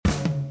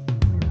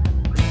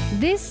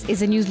This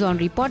is a News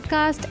Laundry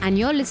podcast and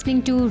you're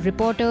listening to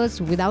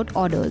Reporters Without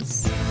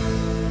Orders.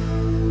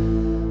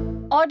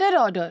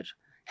 Order.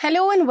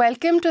 Hello and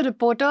welcome to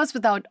Reporters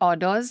Without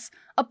Orders,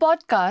 a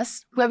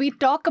podcast where we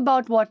talk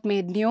about what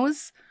made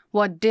news,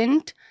 what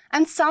didn't,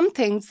 and some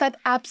things that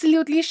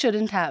absolutely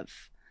shouldn't have.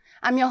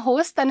 I'm your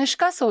host,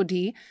 Tanishka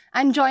Sodhi,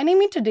 and joining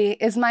me today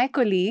is my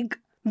colleague,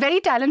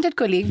 very talented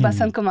colleague,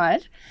 Basant Kumar.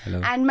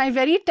 Hello. And my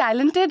very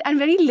talented and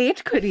very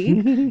late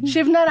colleague,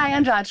 Shiv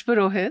Narayan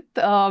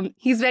Rajpurohit.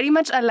 He's very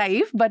much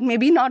alive, but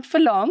maybe not for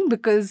long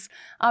because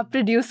our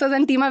producers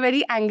and team are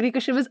very angry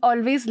because Shiv is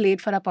always late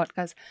for our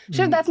podcast.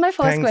 Shiv, that's my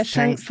first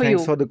question for you.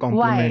 Thanks for the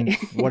compliment.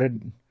 Why?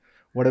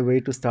 What a way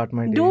to start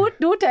my day.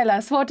 Do tell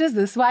us, what is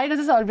this? Why does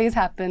this always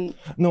happen?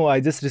 No,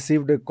 I just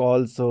received a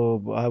call,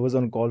 so I was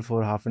on call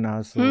for half an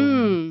hour.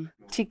 So.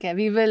 ठीक है,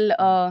 we will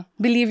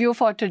believe you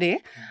for today.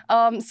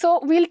 So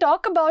we'll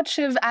talk about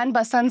Shiv and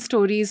Basant's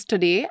stories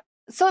today.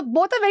 So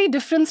both are very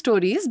different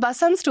stories.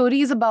 Basant's story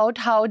is about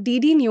how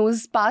DD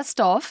News passed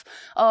off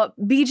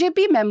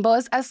BJP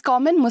members as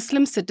common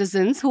Muslim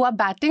citizens who are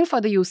batting for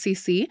the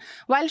UCC,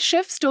 while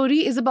Shiv's story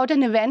is about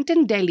an event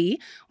in Delhi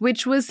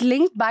which was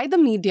linked by the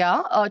media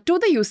to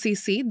the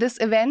UCC. This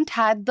event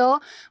had the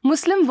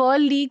Muslim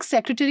World League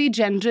Secretary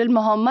General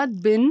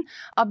Mohammed bin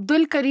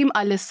Abdul Karim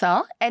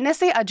Al-Issa,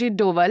 NSA Ajit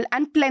Doval,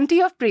 and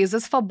plenty of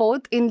praises for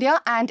both India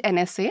and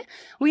NSA.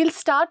 We'll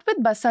start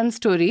with Basant's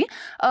story.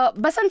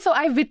 Basant, so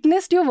I witnessed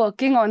you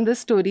working on this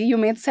story. You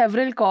made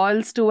several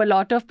calls to a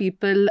lot of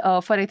people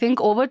for I think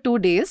over 2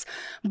 days.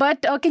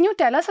 But can you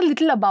tell us a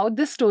little about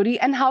this story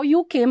and how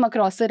you came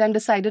across it and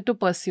decided to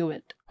pursue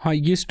it? हाँ,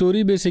 ये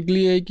story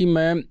basically है कि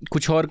मैं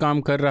कुछ और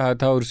काम कर रहा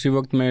था और उसी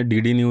वक्त मैं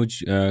डीडी न्यूज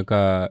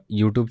का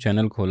यूट्यूब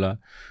चैनल खोला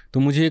तो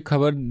मुझे एक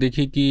खबर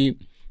दिखी कि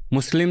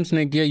मुस्लिम्स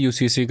ने किया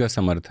यूसीसी का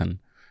समर्थन।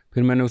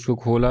 फिर मैंने उसको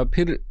खोला,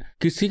 फिर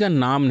किसी का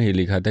नाम नहीं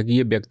लिखा था कि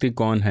ये व्यक्ति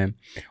कौन है,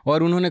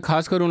 और उन्होंने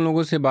खासकर उन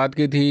लोगों से बात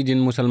की थी जिन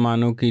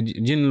मुसलमानों की,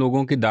 जिन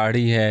लोगों की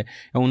दाढ़ी है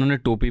या उन्होंने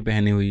टोपी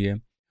पहनी हुई है,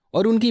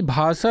 और उनकी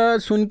भाषा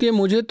सुन के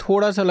मुझे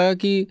थोड़ा सा लगा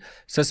कि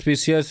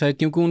सस्पिशियस है,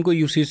 क्योंकि उनको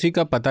यूसीसी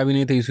का पता भी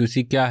नहीं था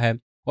यूसीसी क्या है,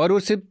 और वो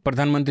सिर्फ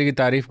प्रधानमंत्री की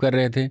तारीफ़ कर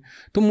रहे थे।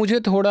 तो मुझे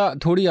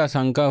थोड़ी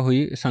शंका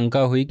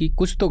हुई कि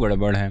कुछ तो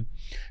गड़बड़ है।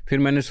 फिर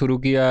मैंने शुरू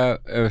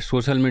किया,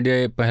 सोशल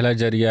मीडिया पहला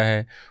जरिया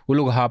है। वो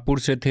लोग हापुड़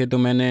से थे तो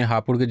मैंने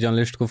हापुड़ के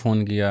जर्नलिस्ट को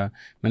फ़ोन किया,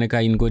 मैंने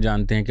कहा इनको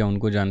जानते हैं क्या,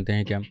 उनको जानते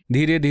हैं क्या।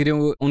 धीरे धीरे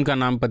उनका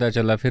नाम पता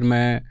चला, फिर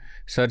मैं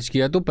सर्च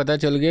किया तो पता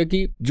चल गया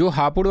कि जो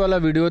हापुड़ वाला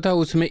वीडियो था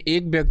उसमें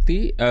एक व्यक्ति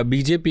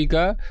बीजेपी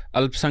का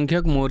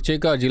अल्पसंख्यक मोर्चे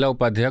का जिला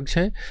उपाध्यक्ष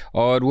है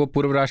और वो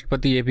पूर्व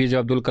राष्ट्रपति APJ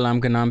अब्दुल कलाम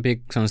के नाम पर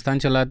एक संस्थान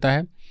चलाता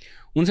है।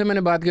 उनसे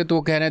मैंने बात की तो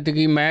वो कह रहे थे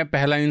कि मैं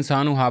पहला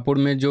इंसान हूँ हापुड़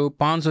में जो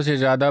 500 से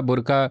ज़्यादा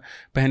बुर्का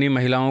पहनी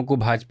महिलाओं को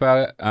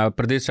भाजपा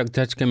प्रदेश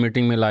अध्यक्ष के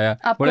मीटिंग में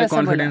लाया। बड़े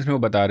कॉन्फिडेंस में वो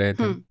बता रहे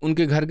थे।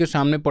 उनके घर के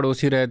सामने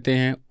पड़ोसी रहते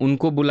हैं,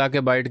 उनको बुला के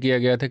बाइट किया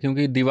गया था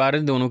क्योंकि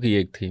दीवारें दोनों की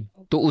एक थी,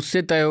 तो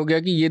उससे तय हो गया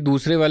कि ये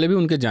दूसरे वाले भी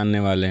उनके जानने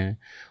वाले हैं।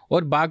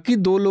 और बाकी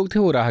 2 लोग थे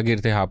वो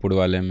राहगीर थे हापुड़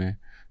वाले में,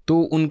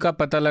 तो उनका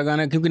पता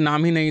लगाना, क्योंकि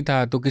नाम ही नहीं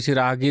था तो किसी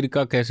राहगीर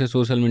का कैसे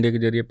सोशल मीडिया के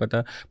जरिए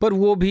पता। पर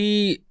वो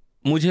भी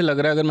मुझे लग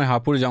रहा है अगर मैं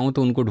हापुड़ जाऊं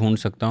तो उनको ढूंढ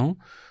सकता हूं,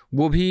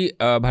 वो भी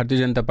भारतीय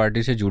जनता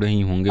पार्टी से जुड़े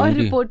ही होंगे। और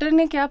रिपोर्टर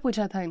ने क्या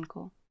पूछा था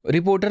इनको?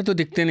 रिपोर्टर तो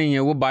दिखते नहीं है,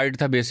 वो बाइट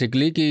था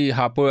बेसिकली कि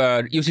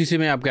हापुड़ यूसीसी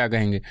में आप क्या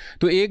कहेंगे।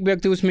 तो एक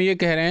व्यक्ति उसमें ये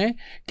कह रहे हैं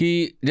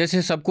कि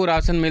जैसे सबको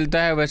राशन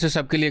मिलता है वैसे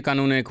सबके लिए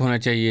कानून एक होना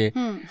चाहिए,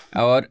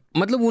 और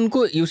मतलब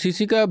उनको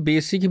यूसीसी का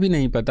बेसिक भी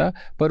नहीं पता,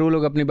 पर वो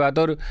लोग अपनी बात।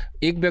 और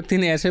एक व्यक्ति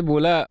ने ऐसे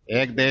बोला,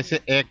 एक देश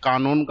एक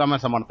कानून का मैं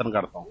समर्थन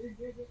करता हूँ,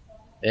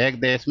 एक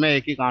देश में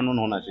एक ही कानून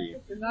होना चाहिए।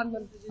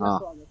 हाँ,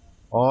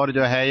 और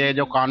जो है ये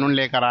जो कानून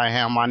लेकर आए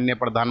हैं माननीय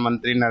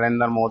प्रधानमंत्री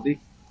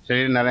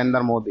Shri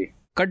Narendra Modi,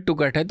 cut to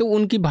cut है। तो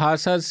उनकी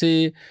भाषा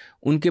से,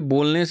 उनके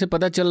बोलने से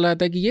पता चल रहा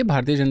था कि ये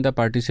भारतीय जनता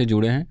पार्टी से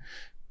जुड़े हैं।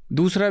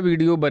 दूसरा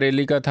वीडियो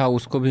बरेली का था,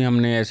 उसको भी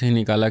हमने ऐसे ही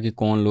निकाला कि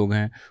कौन लोग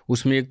हैं।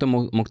 उसमें एक तो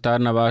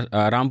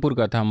रामपुर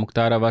का था,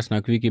 मुख्तार अब्बास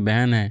नकवी की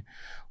बहन है,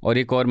 और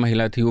एक और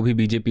महिला थी, वो भी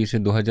बीजेपी से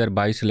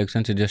 2022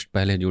 इलेक्शन से जस्ट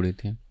पहले जुड़ी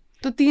थी।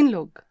 तो 3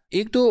 लोग।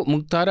 एक तो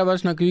मुख्तार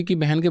अब्बास नकवी की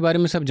बहन के बारे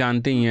में सब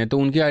जानते ही हैं, तो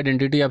उनकी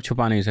आइडेंटिटी आप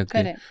छुपा नहीं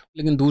सकते।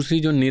 लेकिन दूसरी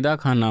जो निदा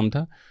खान नाम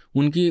था,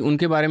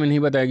 उनके बारे में नहीं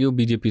बताया कि वो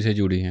बीजेपी से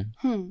जुड़ी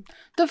हैं।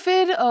 तो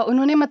फिर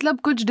उन्होंने मतलब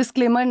कुछ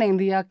डिस्क्लेमर नहीं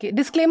दिया कि,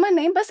 डिस्क्लेमर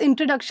नहीं, बस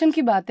इंट्रोडक्शन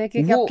की बात है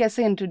कि आप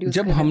कैसे इंट्रोड्यूस।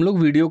 जब हम लोग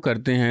वीडियो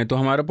करते हैं तो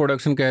हमारा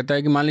प्रोडक्शन कहता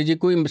है कि मान लीजिए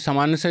कोई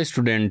सामान्य सा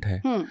स्टूडेंट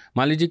है,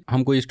 मान लीजिए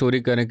हम कोई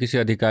स्टोरी करें, किसी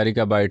अधिकारी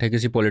का बाइट है,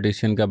 किसी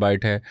पॉलिटिशियन का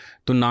बाइट है,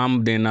 तो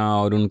नाम देना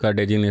और उनका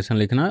डेजिग्नेशन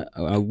लिखना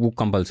वो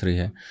कंपलसरी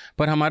है।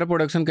 पर हमारा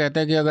प्रोडक्शन कहता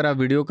है कि अगर आप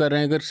वीडियो कर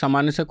रहे हैं, अगर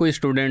सामान्य सा कोई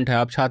स्टूडेंट है,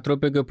 आप छात्रों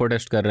पे कोई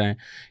प्रोटेस्ट कर रहे हैं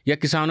या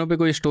किसानों पे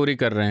कोई स्टोरी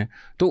कर रहे हैं,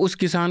 तो उस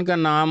किसान का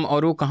नाम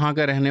और वो कहाँ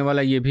का रहने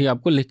वाला ये भी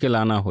आपको लिख के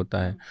लाना होता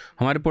है।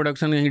 हमारे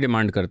प्रोडक्शन यही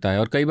डिमांड करता है।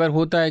 और कई बार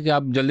होता है कि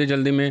आप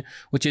जल्दी में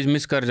वो चीज़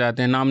मिस कर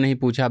जाते हैं, नाम नहीं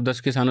पूछा, आप 10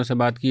 किसानों से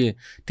बात किए,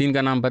 3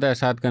 का नाम पता है,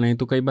 7 का नहीं,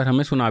 तो कई बार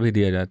हमें सुना भी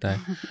दिया जाता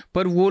है।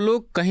 पर वो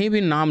लोग कहीं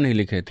भी नाम नहीं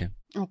लिखे थे।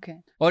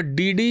 और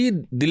डीडी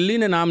दिल्ली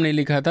ने नाम नहीं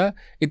लिखा था,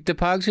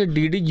 इत्तेफाक से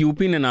डीडी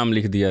यूपी ने नाम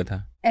लिख दिया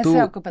था। ऐसे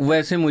आपको पता?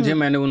 वैसे मुझे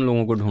मैंने उन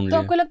लोगों को ढूंढ तो लिया।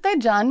 आपको लगता है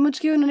जानबूझ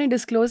के उन्होंने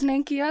डिस्क्लोज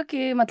नहीं किया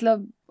कि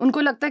मतलब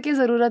उनको लगता है कि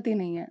जरूरत ही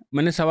नहीं है?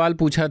 मैंने सवाल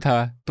पूछा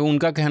था तो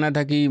उनका कहना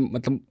था कि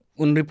मतलब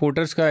उन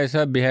रिपोर्टर्स का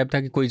ऐसा बिहेव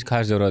था कि कोई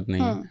खास जरूरत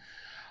नहीं है।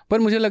 पर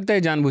मुझे लगता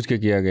है जानबूझ के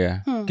किया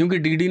गया, क्योंकि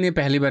डीडी ने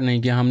पहली बार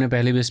नहीं किया, हमने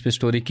पहले भी इस पे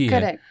स्टोरी की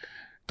है।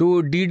 तो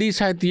डीडी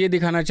शायद ये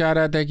दिखाना चाह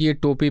रहा था कि ये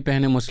टोपी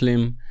पहने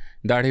मुस्लिम,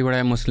 दाढ़ी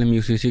बढ़ाए मुस्लिम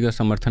यूसीसी का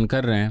समर्थन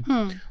कर रहे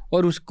हैं,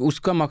 और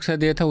उसका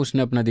मकसद ये था,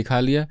 उसने अपना दिखा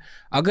लिया।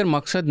 अगर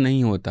मकसद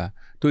नहीं होता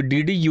तो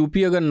डीडी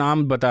यूपी अगर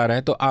नाम बता रहा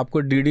है तो आपको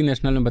डीडी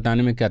नेशनल में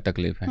बताने में क्या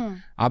तकलीफ है?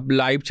 आप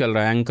लाइव चल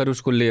रहा है, एंकर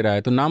उसको ले रहा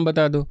है तो नाम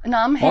बता दो,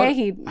 नाम है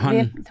ही,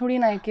 थोड़ी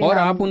ना कि और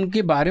आप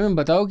उनके बारे में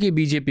बताओ कि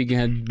बीजेपी के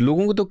हैं,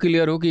 लोगों को तो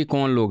क्लियर हो कि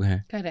कौन लोग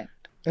हैं।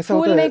 करेक्ट।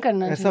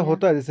 ऐसा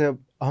होता है जैसे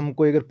हम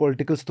कोई अगर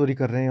पॉलिटिकल स्टोरी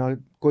कर रहे हैं और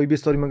कोई भी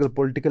स्टोरी में अगर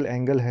पॉलिटिकल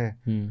एंगल है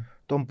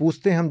तो हम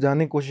पूछते हैं, हम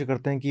जानने की कोशिश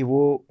करते हैं कि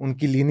वो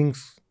उनकी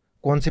लीनिंग्स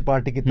कौन सी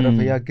पार्टी की तरफ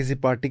है, या किसी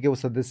पार्टी के वो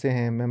सदस्य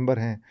हैं, मेंबर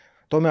हैं,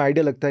 तो हमें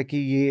आइडिया लगता है कि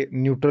ये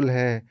न्यूट्रल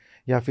है,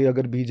 या फिर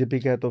अगर बीजेपी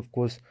का है तो ऑफ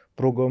कोर्स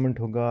प्रो गवर्नमेंट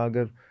होगा,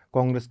 अगर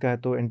कांग्रेस का है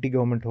तो एंटी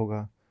गवर्नमेंट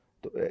होगा।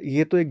 तो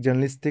ये तो एक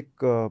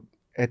जर्नलिस्टिक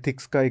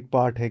एथिक्स का एक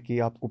पार्ट है कि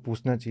आपको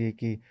पूछना चाहिए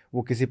कि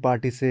वो किसी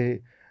पार्टी से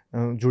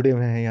जुड़े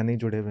हुए हैं या नहीं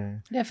जुड़े हुए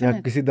हैं, या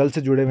किसी दल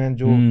से जुड़े हुए हैं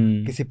जो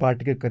किसी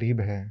पार्टी के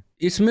करीब है।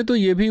 इसमें तो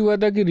ये भी हुआ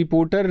था कि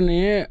रिपोर्टर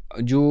ने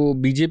जो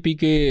बीजेपी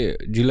के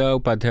जिला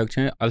उपाध्यक्ष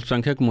हैं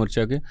अल्पसंख्यक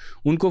मोर्चा के,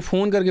 उनको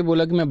फ़ोन करके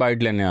बोला कि मैं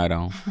बाइट लेने आ रहा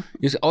हूँ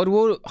और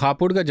वो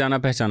हापुड़ का जाना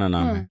पहचाना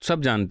नाम है,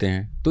 सब जानते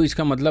हैं, तो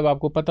इसका मतलब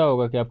आपको पता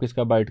होगा कि आप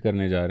किसका बाइट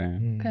करने जा रहे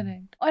हैं।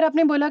 करेक्ट। और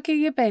आपने बोला कि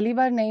ये पहली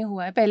बार नहीं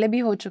हुआ है, पहले भी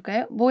हो चुका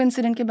है, वो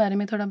इंसिडेंट के बारे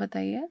में थोड़ा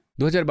बताइए।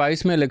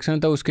 2022 में इलेक्शन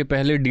था, उसके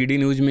पहले डीडी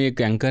न्यूज़ में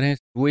एक एंकर है,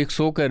 वो एक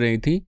शो कर रही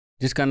थी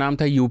जिसका नाम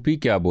था यूपी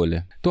क्या बोले।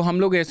 तो हम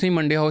लोग ऐसे ही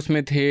मंडी हाउस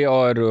में थे,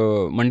 और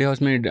मंडी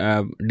हाउस में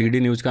डीडी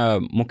न्यूज़ का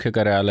मुख्य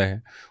कार्यालय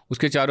है,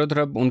 उसके चारों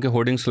तरफ उनके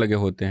होर्डिंग्स लगे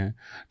होते हैं।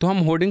 तो हम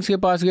होर्डिंग्स के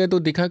पास गए तो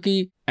दिखा कि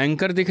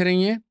एंकर दिख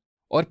रही हैं,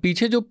 और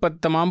पीछे जो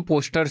तमाम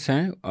पोस्टर्स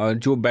हैं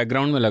जो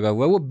बैकग्राउंड में लगा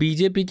हुआ है वो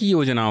बीजेपी की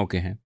योजनाओं के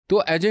हैं।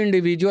 तो as a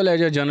individual,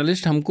 as a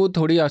journalist, हमको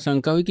थोड़ी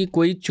आशंका हुई कि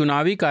कोई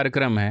चुनावी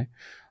कार्यक्रम है,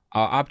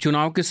 आप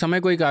चुनाव के समय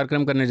कोई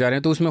कार्यक्रम करने जा रहे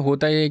हैं, तो उसमें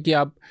होता है कि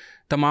आप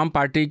तमाम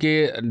पार्टी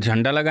के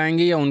झंडा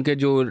लगाएंगे या उनके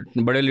जो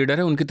बड़े लीडर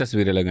हैं उनकी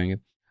तस्वीरें लगाएंगे।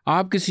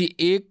 आप किसी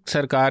एक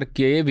सरकार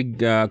के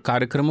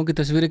कार्यक्रमों की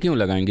तस्वीरें क्यों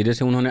लगाएंगे,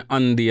 जैसे उन्होंने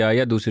अन्न दिया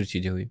या दूसरी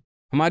चीज़ें हुई।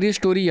 हमारी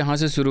स्टोरी यहाँ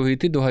से शुरू हुई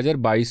थी,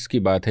 2022 की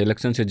बात है,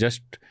 इलेक्शन से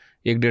जस्ट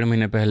 1-1.5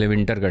 महीने पहले,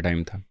 विंटर का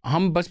टाइम था।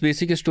 हम बस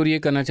बेसिक स्टोरी ये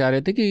करना चाह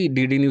रहे थे कि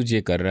डीडी न्यूज़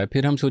ये कर रहा है,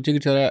 फिर हम सोचे कि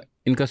चला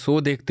इनका शो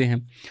देखते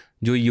हैं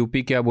जो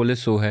यूपी क्या बोले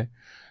शो है।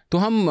 तो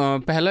हम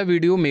पहला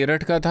वीडियो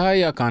मेरठ का था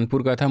या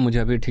कानपुर का था, मुझे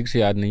अभी ठीक से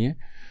याद नहीं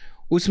है।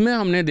 उसमें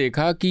हमने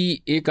देखा कि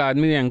एक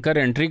आदमी एंकर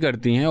एंट्री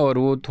करती हैं और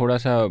वो थोड़ा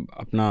सा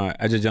अपना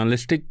एज ए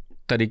जर्नलिस्टिक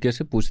तरीके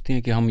से पूछती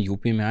हैं कि हम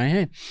यूपी में आए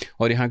हैं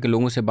और यहाँ के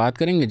लोगों से बात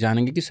करेंगे,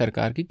 जानेंगे कि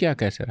सरकार की क्या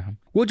कैसे रहा।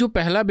 वो जो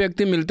पहला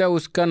व्यक्ति मिलता है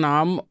उसका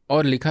नाम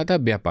और लिखा था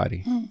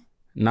व्यापारी,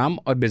 नाम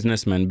और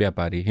बिजनेसमैन,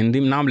 व्यापारी, हिंदी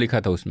में नाम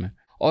लिखा था उसमें,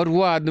 और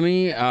वो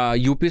आदमी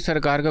यूपी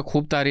सरकार का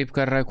खूब तारीफ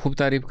कर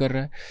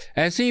रहा है।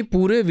 ऐसे ही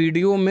पूरे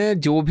वीडियो में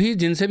जो भी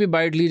जिनसे भी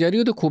बाइट ली जा रही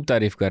हो तो खूब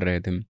तारीफ कर रहे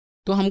थे।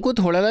 तो हमको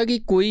थोड़ा लगा कि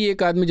कोई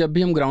एक आदमी, जब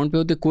भी हम ग्राउंड पे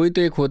होते, कोई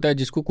तो एक होता है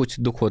जिसको कुछ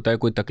दुख होता है,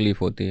 कोई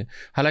तकलीफ होती है।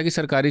 हालांकि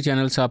सरकारी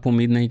चैनल से आप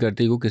उम्मीद नहीं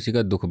करते कि वो किसी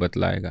का दुख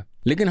बतलाएगा,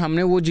 लेकिन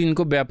हमने वो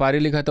जिनको व्यापारी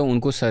लिखा था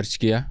उनको सर्च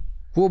किया।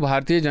 वो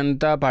भारतीय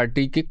जनता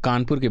पार्टी के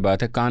कानपुर की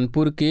बात है,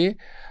 कानपुर के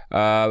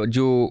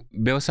जो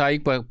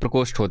व्यावसायिक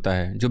प्रकोष्ठ होता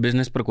है, जो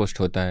बिजनेस प्रकोष्ठ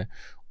होता है,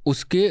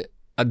 उसके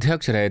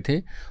अध्यक्ष रहे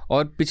थे,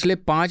 और पिछले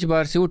 5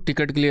 बार से वो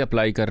टिकट के लिए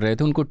अप्लाई कर रहे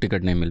थे, उनको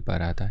टिकट नहीं मिल पा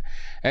रहा था।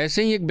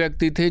 ऐसे ही एक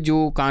व्यक्ति थे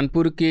जो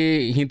कानपुर के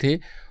ही थे,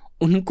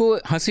 उनको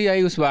हंसी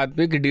आई उस बात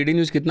पे कि डीडी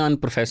न्यूज़ कितना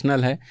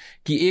अनप्रोफेशनल है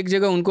कि एक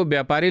जगह उनको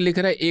व्यापारी लिख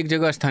रहा है, एक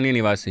जगह स्थानीय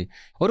निवासी,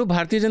 और वो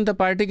भारतीय जनता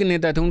पार्टी के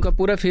नेता थे। उनका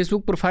पूरा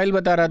फेसबुक प्रोफाइल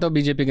बता रहा था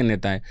बीजेपी के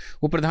नेता है।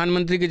 वो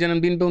प्रधानमंत्री के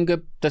जन्मदिन पे उनके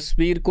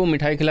तस्वीर को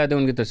मिठाई खिलाते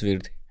उनकी तस्वीर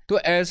थी। तो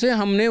ऐसे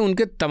हमने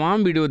उनके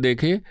तमाम वीडियो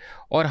देखे,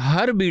 और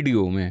हर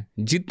वीडियो में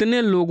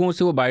जितने लोगों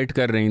से वो बाइट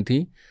कर रही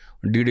थी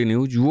डीडी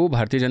न्यूज़, वो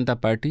Bharatiya Janata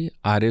party,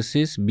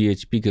 RSS,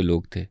 BHP के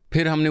लोग थे।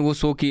 फिर हमने वो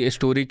शो की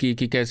स्टोरी की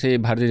कि कैसे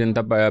भारतीय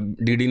जनता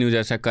डीडी न्यूज़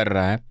ऐसा कर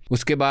रहा है।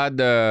 उसके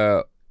बाद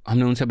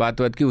हमने उनसे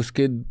बात की।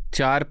 उसके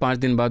 4-5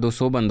 दिन बाद वो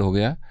शो बंद हो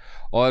गया,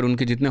 और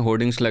उनके जितने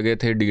होर्डिंग्स लगे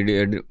थे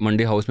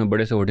मंडी हाउस में,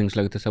 बड़े से होर्डिंग्स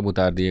लगे थे, सब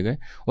उतार दिए गए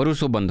और वो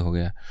शो बंद हो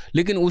गया।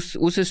 लेकिन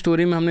उस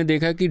स्टोरी में हमने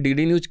देखा कि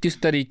डीडी न्यूज़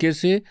किस तरीके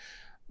से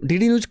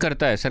डीडी न्यूज़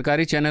करता है।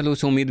 सरकारी चैनल,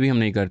 उसे उम्मीद भी हम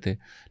नहीं करते,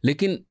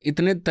 लेकिन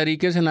इतने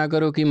तरीके से ना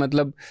करो कि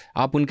मतलब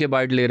आप उनके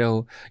बाइट ले रहे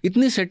हो।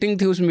 इतनी सेटिंग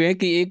थी उसमें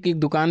कि एक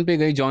दुकान पे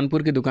गई,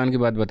 जौनपुर की दुकान की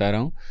बात बता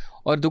रहा हूँ,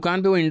 और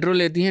दुकान पे वो इंट्रो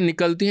लेती हैं,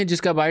 निकलती हैं,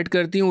 जिसका बाइट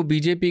करती हैं वो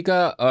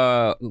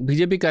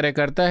बीजेपी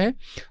कार्यकर्ता है,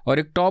 और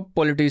एक टॉप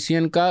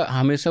पॉलिटिशियन का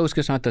हमेशा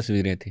उसके साथ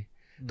तस्वीरें थी।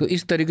 तो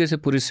इस तरीके से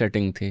पूरी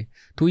सेटिंग थी।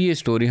 तो ये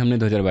स्टोरी हमने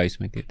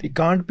 2022 में की थी।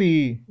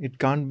 It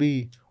can't be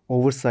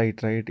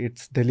oversight, right?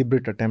 It's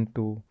deliberate attempt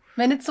to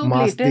when it's so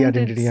mask the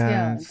blatant, identity.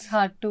 it's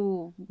hard to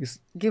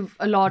give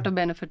a lot of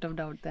benefit of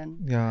doubt then.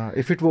 Yeah,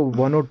 if it were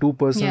 1 or 2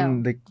 person,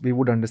 like we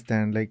would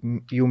understand, like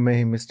you may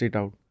have missed it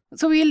out.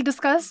 So we'll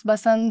discuss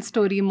Basant's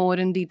story more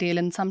in detail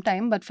in some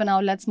time, but for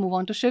now, let's move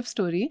on to Shiv's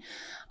story.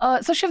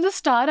 So Shiv, the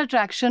star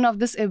attraction of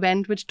this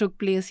event, which took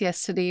place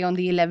yesterday on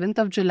the 11th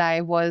of July,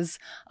 was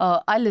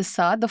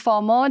Al-Issa, the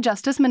former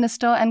Justice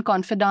Minister and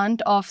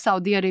confidant of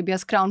Saudi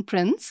Arabia's Crown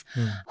Prince,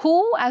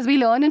 who, as we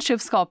learn in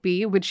Shiv's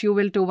copy, which you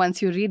will too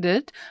once you read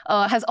it,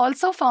 has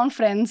also found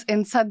friends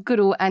in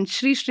Sadhguru and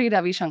Sri Sri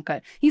Ravi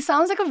Shankar. He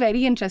sounds like a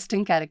very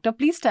interesting character.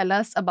 Please tell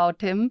us about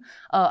him,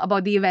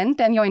 about the event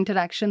and your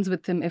interactions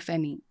with him, if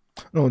any.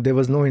 No, there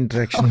was no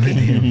interaction with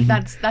him.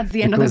 That's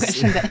the end of the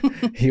question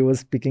then. He was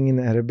speaking in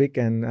Arabic,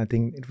 and I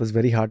think it was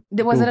very hard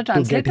Was it a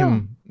translator? to get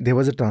him. There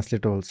was a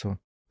translator also.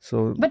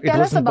 So but it tell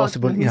us wasn't about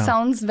possible. him. He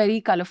sounds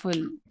very colorful.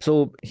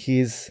 So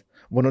he's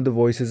one of the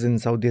voices in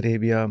Saudi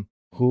Arabia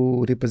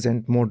who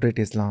represent moderate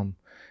Islam.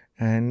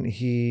 And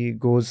he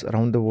goes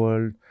around the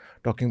world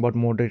talking about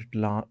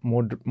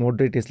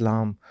moderate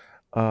Islam,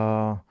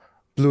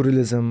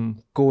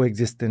 pluralism,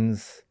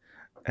 coexistence,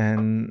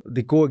 and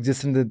the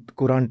coexistence that the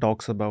Quran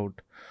talks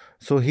about.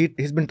 So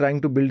he's been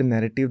trying to build a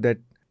narrative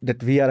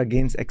that we are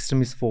against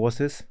extremist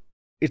forces.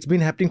 It's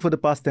been happening for the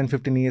past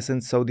 10-15 years in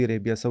Saudi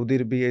Arabia. Saudi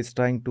Arabia is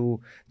trying to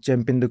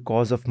champion the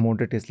cause of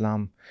moderate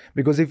Islam.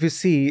 Because if you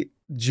see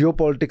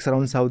geopolitics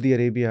around Saudi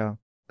Arabia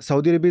is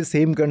the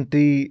same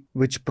country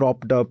which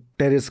propped up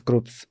terrorist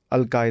groups,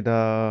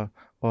 Al-Qaeda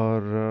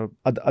or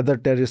other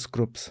terrorist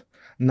groups.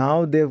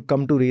 Now they've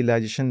come to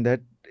realization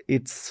that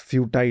it's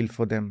futile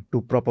for them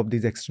to prop up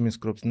these extremist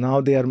groups.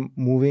 Now they are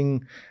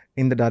moving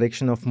in the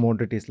direction of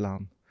moderate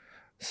Islam.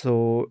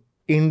 So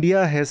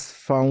India has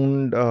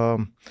found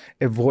a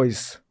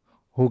voice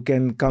who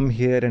can come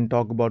here and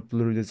talk about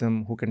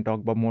pluralism, who can talk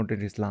about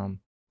moderate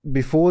Islam.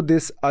 Before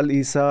this,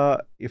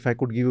 Al-Issa, if I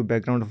could give you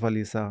background of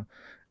Al-Issa,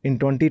 in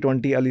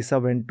 2020, Al-Issa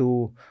went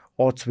to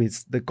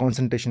Auschwitz, the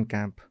concentration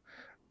camp.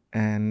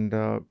 And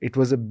it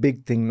was a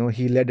big thing. No,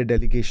 he led a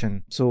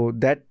delegation. So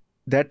that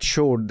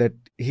showed that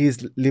he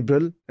is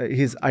liberal.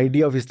 His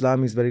idea of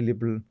Islam is very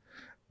liberal,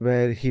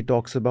 where he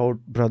talks about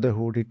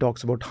brotherhood, he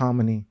talks about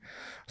harmony.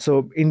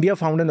 So India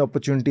found an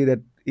opportunity that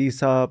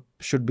Al-Issa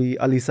should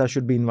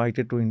be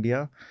invited to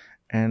India,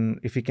 and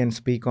if he can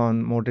speak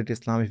on moderate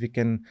Islam, if he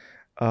can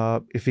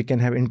have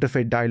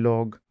interfaith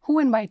dialogue. Who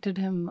invited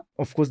him?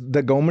 Of course,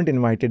 the government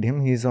invited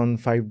him. He's on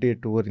 5-day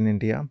tour in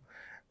India.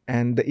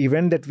 And the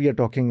event that we are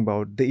talking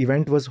about, the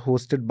event was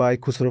hosted by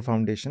Khusro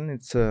Foundation.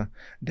 It's a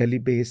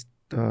Delhi-based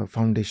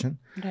foundation.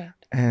 Right.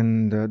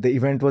 And the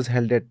event was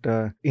held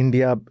at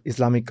India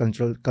Islamic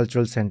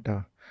Cultural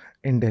Center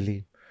in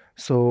Delhi.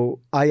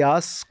 So I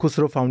asked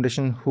Khusro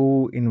Foundation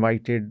who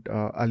invited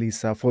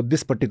Al-Issa for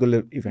this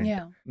particular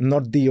event,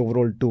 not the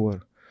overall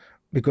tour,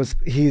 because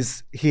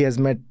he has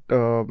met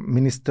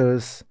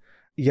ministers.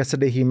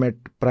 Yesterday he met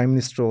Prime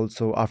Minister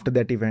also after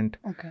that event.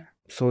 Okay.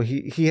 So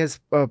he has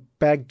a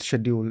packed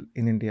schedule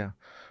in India.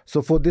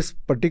 So for this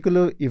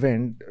particular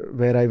event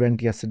where I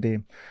went yesterday,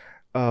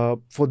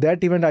 for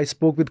that event I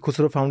spoke with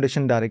Khusro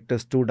Foundation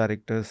two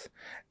directors,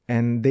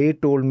 and they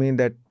told me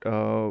that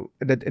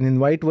that an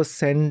invite was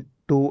sent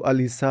to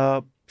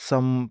Al-Issa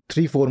some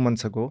 3-4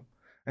 months ago,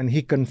 and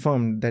he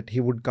confirmed that he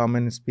would come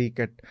and speak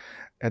at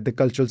the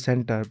cultural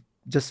center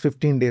just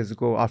 15 days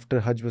ago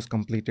after Hajj was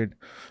completed.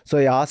 So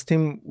I asked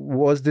him,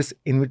 was this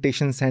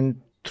invitation sent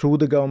through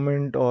the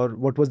government, or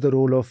what was the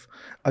role of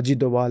Ajit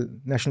Doval,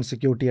 National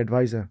Security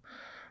Advisor?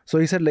 So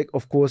he said,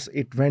 of course,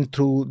 it went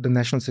through the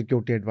National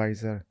Security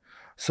Advisor.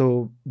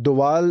 So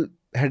Doval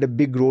had a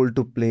big role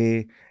to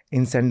play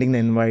in sending the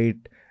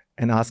invite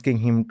and asking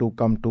him to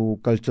come to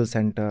Cultural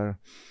Center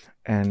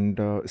and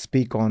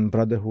speak on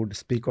brotherhood,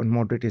 speak on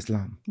moderate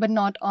Islam. But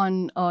not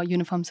on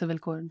Uniform Civil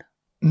Code.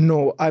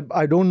 No,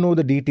 I don't know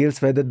the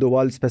details whether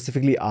Doval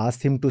specifically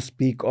asked him to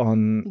speak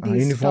on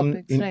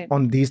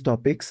on these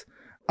topics.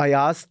 I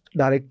asked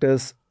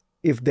directors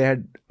if they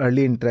had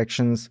early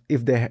interactions,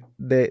 if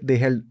they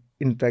held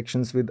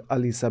interactions with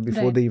Al-Issa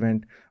before the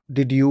event.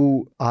 Did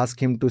you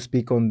ask him to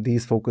speak on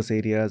these focus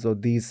areas or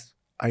these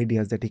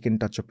ideas that he can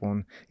touch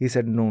upon? He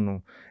said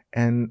no.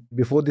 And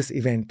before this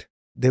event,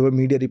 there were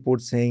media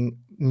reports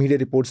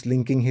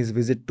linking his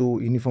visit to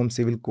Uniform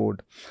Civil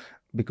Code,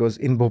 because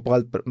in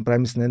Bhopal,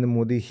 Prime Minister Narendra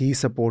Modi, he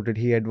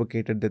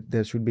advocated that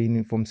there should be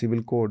Uniform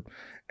Civil Code,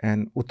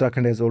 and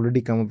Uttarakhand has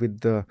already come up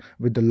with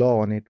the law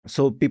on it.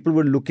 So people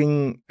were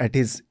looking at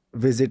his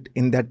visit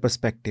in that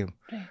perspective.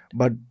 Right.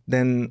 But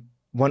then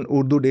one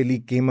Urdu daily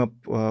came up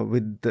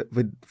with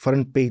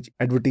front page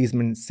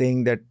advertisement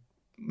saying that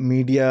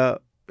media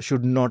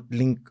should not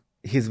link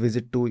his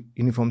visit to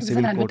Uniform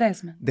Civil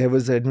Code. There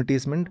was an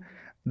advertisement.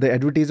 The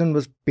advertisement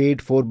was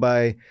paid for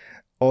by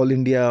All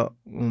India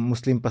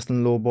Muslim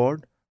Personal Law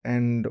Board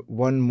and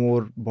one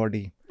more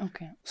body.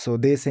 Okay. So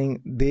they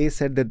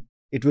said that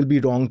it will be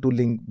wrong to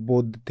link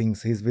both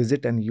things, his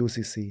visit and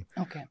UCC.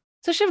 Okay.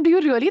 So Shiv, do you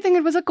really think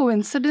it was a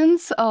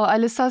coincidence,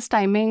 Al-Issa's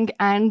timing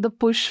and the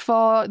push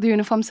for the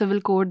Uniform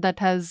Civil Code that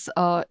has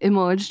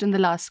emerged in the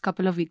last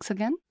couple of weeks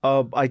again?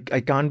 I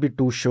can't be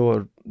too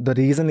sure. The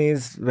reason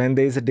is when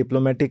there is a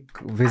diplomatic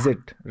visit,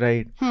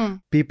 right?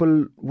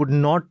 People would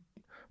not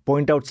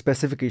point out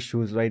specific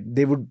issues, right?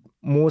 They would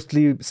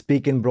mostly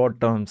speak in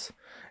broad terms.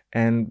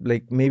 And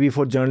like maybe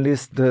for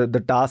journalists,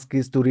 the task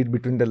is to read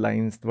between the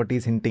lines, what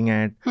he's hinting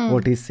at,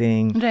 what he's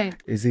saying. Right.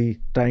 Is he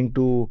trying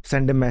to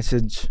send a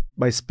message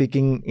by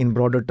speaking in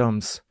broader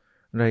terms,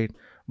 right?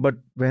 But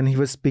when he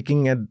was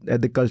speaking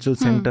at the cultural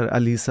center,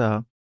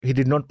 Alisa, he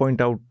did not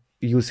point out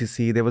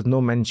UCC. There was no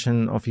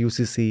mention of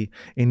UCC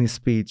in his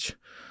speech.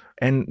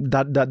 And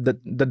that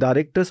the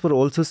directors were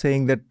also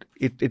saying that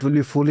it will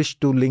be foolish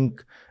to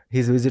link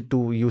his visit to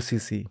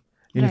UCC,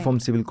 Uniform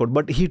Civil Code.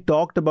 But he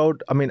talked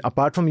about, I mean,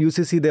 apart from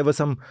UCC, there were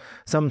some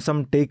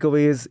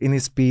takeaways in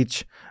his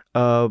speech.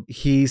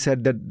 He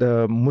said that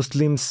the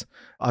Muslims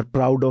are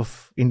proud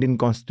of Indian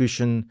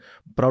Constitution,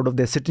 proud of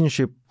their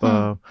citizenship.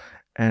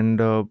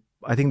 And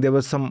I think there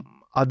were some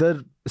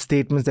other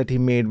statements that he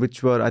made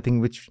which were, I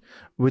think,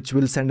 which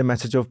will send a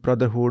message of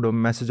brotherhood or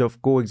message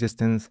of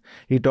coexistence.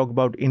 He talked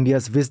about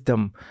India's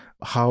wisdom,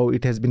 how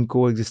it has been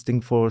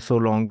coexisting for so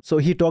long. So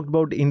he talked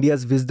about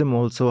India's wisdom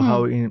also,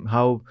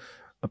 how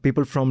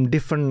people from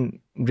different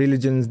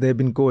religions, they've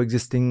been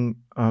coexisting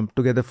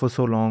together for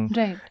so long.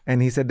 Right.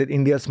 And he said that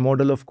India's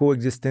model of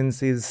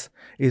coexistence is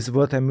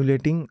worth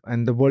emulating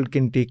and the world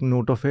can take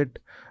note of it.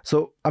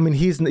 So, I mean,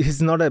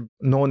 he's not a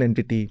known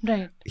entity.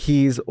 Right.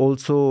 He is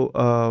also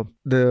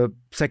the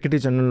Secretary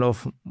General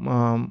of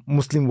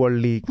Muslim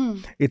World League.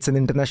 It's an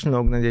international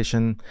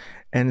organization.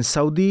 And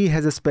Saudi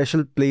has a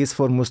special place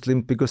for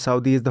Muslims because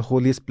Saudi is the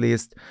holiest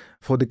place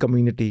for the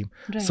community.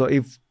 Right. So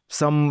if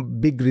some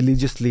big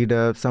religious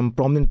leader, some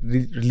prominent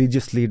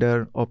religious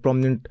leader or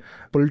prominent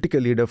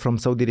political leader from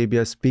Saudi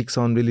Arabia speaks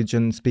on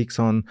religion, speaks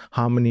on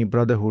harmony,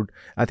 brotherhood,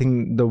 I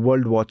think the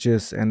world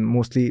watches. And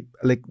mostly,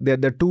 like, there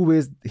are two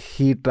ways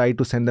he tried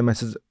to send the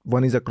message.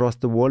 One is across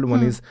the world,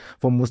 one is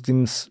for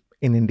Muslims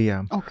in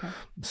India. Okay.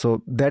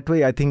 So that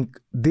way, I think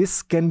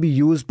this can be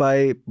used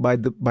by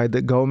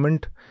the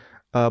government,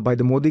 by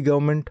the Modi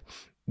government,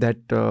 that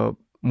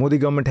Modi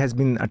government has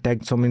been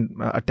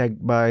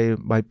attacked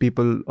by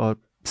people or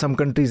some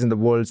countries in the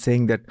world,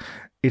 saying that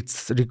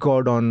it's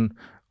record on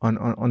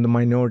the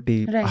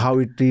minority, how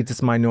it treats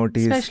its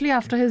minorities, especially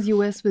after his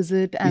US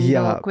visit and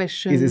the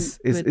question is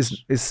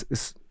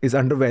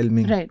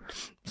underwhelming. Right.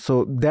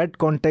 So that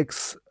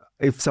context,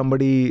 if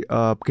somebody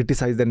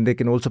criticizes, then they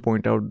can also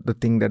point out the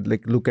thing that,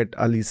 like, look at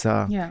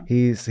Alisa. Yeah.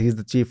 He's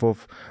the chief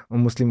of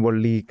Muslim World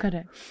League.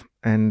 Correct.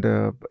 And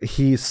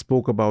he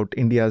spoke about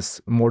India's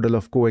model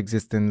of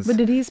coexistence. But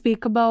did he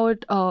speak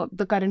about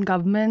the current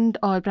government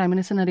or Prime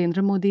Minister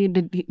Narendra Modi?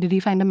 Did he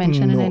find a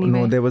mention in any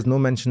way? No, there was no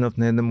mention of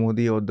Narendra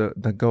Modi or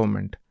the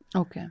government.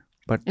 Okay.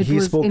 But It he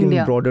was spoke India.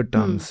 in broader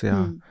terms,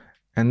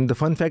 And the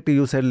fun fact,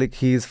 you said, like,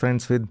 he is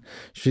friends with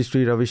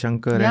Sri Ravi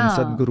Shankar and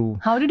Sadhguru.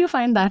 How did you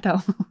find that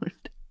out?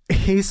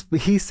 He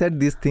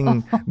said this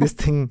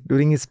thing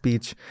during his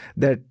speech,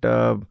 that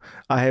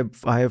I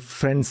have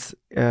friends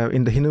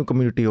in the Hindu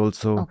community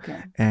also,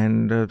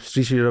 and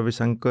Sri Ravi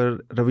Shankar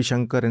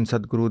and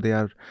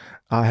Sadhguru,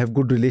 I have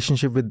good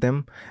relationship with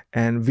them,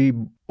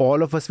 and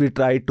all of us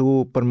try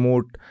to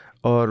promote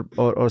or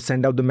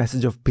send out the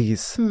message of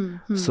peace.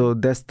 So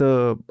that's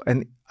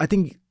and I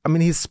think, I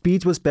mean, his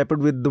speech was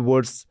peppered with the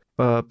words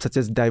such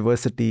as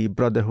diversity,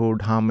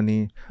 brotherhood,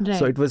 harmony. Right.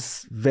 So it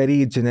was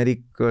very generic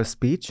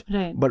speech.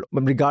 Right. But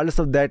regardless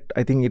of that,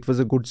 I think it was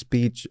a good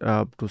speech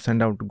to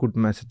send out a good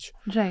message.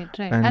 Right.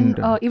 And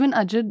even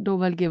Ajit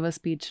Doval gave a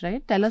speech,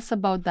 right? Tell us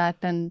about that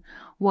and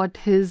what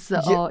his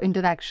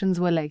interactions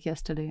were like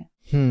yesterday.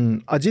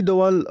 Ajit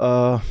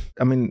Doval,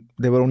 I mean,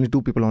 there were only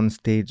two people on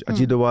stage.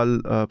 Ajit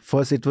Doval,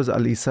 first it was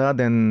Alisa,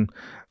 then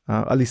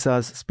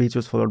Alisa's speech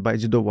was followed by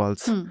Ajit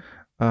Doval's.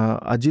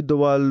 Ajit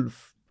Doval,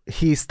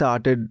 he traced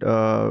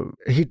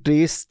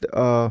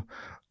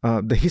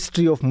the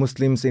history of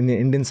Muslims in the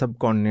Indian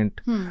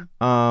subcontinent,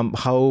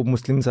 how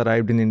Muslims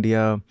arrived in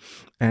India,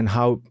 and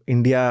how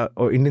India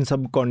or Indian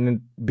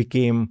subcontinent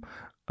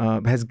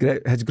has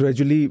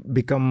gradually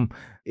become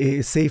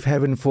a safe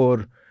haven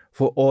for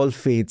all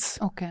faiths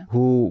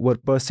who were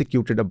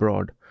persecuted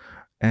abroad.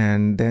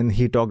 And then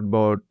he talked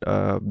about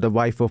the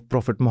wife of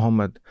Prophet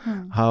Muhammad,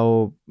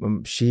 how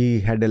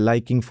she had a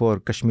liking for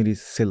Kashmiri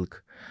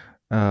silk.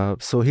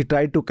 So he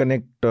tried to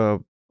connect,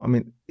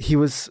 he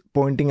was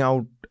pointing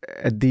out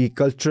at the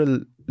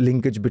cultural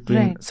linkage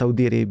between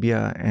Saudi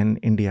Arabia and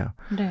India.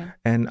 Right.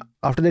 And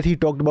after that, he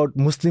talked about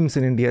Muslims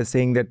in India,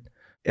 saying that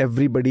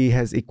everybody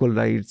has equal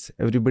rights,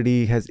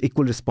 everybody has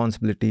equal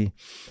responsibility.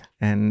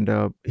 And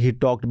he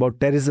talked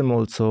about terrorism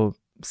also,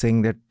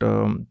 saying that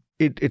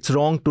it's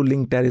wrong to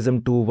link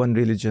terrorism to one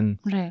religion.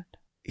 Right.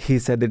 He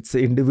said it's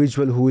the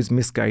individual who is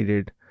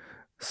misguided.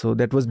 So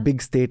that was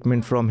big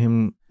statement from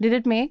him. Did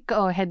it make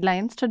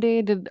headlines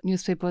today? Did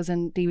newspapers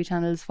and TV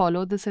channels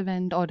follow this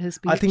event or his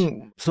speech? I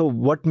think so.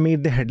 What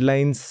made the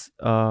headlines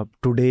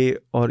today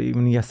or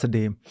even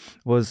yesterday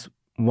was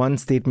one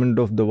statement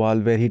of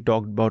Doval where he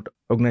talked about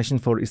Organization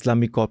for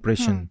Islamic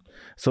Cooperation.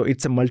 So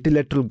it's a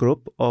multilateral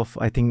group of,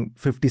 I think,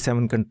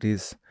 57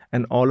 countries.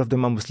 And all of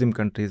them are Muslim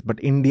countries, but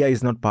India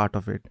is not part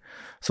of it.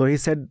 So he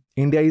said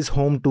India is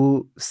home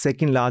to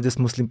second largest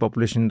Muslim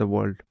population in the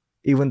world.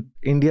 even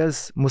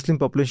India's Muslim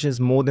population is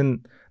more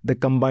than the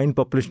combined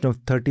population of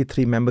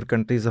 33 member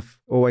countries of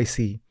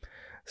OIC.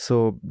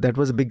 So that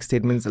was a big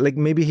statement. Like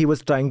maybe he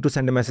was trying to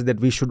send a message that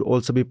we should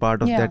also be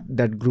part of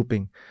that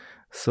grouping.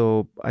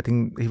 So I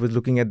think he was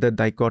looking at the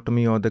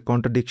dichotomy or the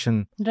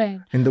contradiction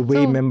in the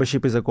way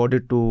membership is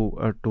accorded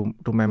to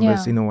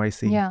members in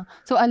OIC. Yeah.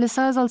 So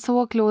Alyssa is also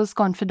a close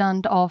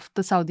confidant of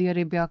the Saudi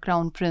Arabia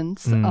Crown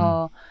Prince,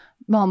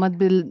 Mohammed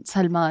bin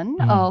Salman,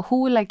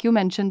 who, like you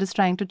mentioned, is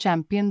trying to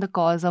champion the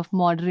cause of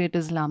moderate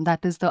Islam.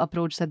 That is the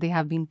approach that they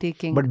have been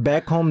taking. But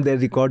back home, their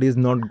record is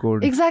not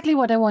good. Exactly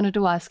what I wanted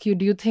to ask you.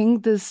 Do you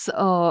think this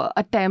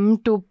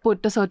attempt to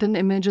put a certain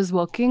image is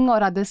working,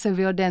 or are there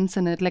severe dents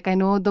in it? Like, I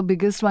know the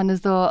biggest one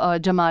is the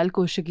Jamal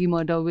Khashoggi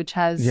murder, which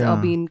has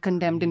been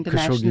condemned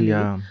internationally.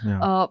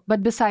 Khashoggi,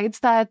 but besides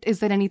that, is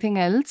there anything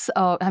else?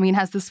 I mean,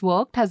 has this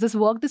worked? Has this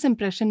worked, this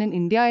impression in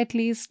India at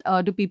least?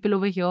 Do people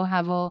over here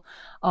have a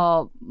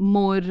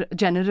more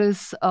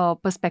generous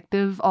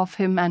perspective of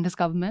him and his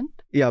government?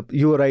 Yeah,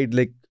 you're right.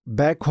 Like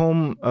back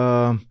home,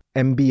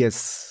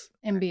 MBS,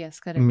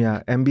 correct.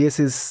 Yeah, MBS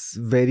is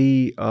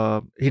very,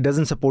 he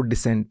doesn't support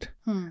dissent.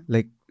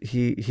 Like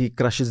he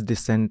crushes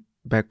dissent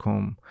back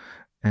home.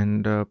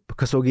 And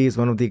Khashoggi is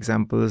one of the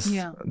examples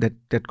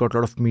that got a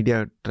lot of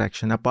media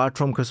traction. Apart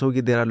from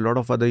Khashoggi, there are a lot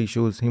of other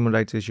issues, human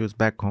rights issues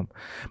back home.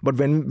 But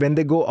when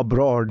they go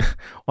abroad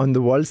on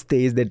the world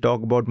stage, they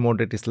talk about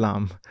moderate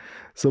Islam.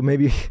 So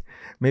maybe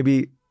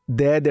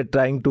they're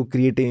trying to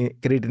create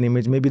an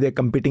image. Maybe they're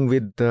competing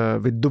with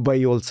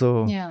Dubai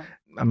also. Yeah.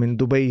 I mean,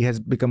 Dubai has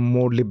become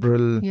more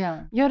liberal.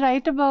 Yeah, you're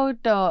right about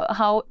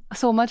how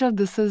so much of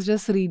this is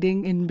just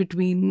reading in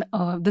between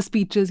the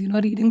speeches,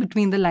 reading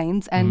between the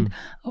lines. And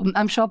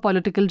I'm sure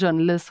political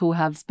journalists who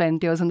have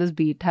spent years on this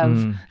beat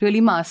have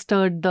really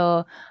mastered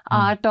the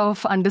art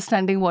of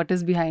understanding what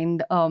is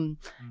behind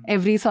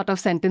every sort of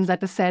sentence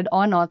that is said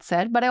or not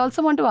said. But I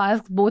also want to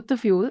ask both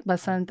of you,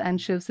 Basant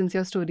and Shiv, since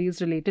your story is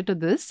related to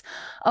this.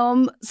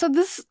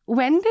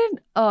 When did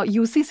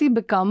UCC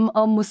become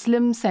a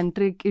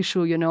Muslim-centric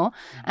issue,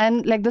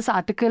 And like this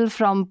article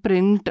from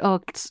Print,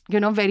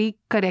 very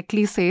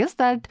correctly says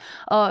that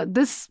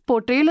this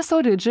portrayal is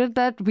so rigid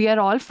that we are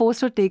all forced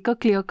to take a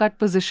clear-cut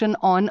position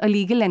on a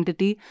legal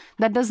entity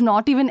that does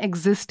not even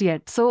exist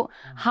yet. So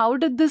how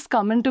did this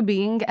come into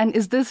being? And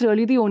is this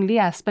really the only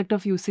aspect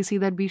of UCC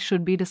that we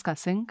should be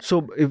discussing?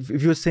 So if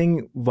you're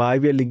saying why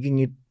we are linking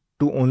it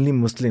to only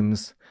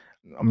Muslims,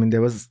 I mean,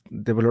 there were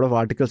a lot of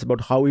articles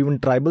about how even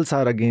tribals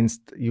are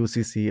against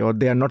UCC or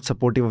they are not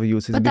supportive of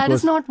UCC. But that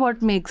is not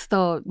what makes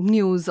the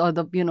news or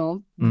the,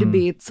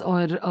 debates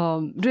or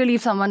really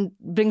if someone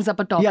brings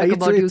up a topic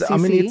about UCC. I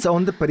mean, it's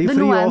on the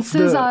periphery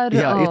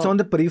it's on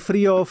the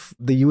periphery of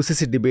the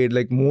UCC debate.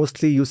 Like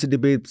mostly UCC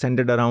debate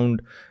centered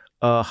around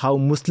how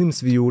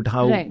Muslims viewed,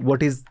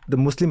 what is the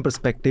Muslim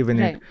perspective in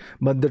it.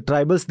 But the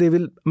tribals,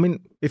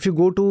 if you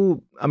go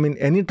to,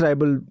 any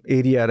tribal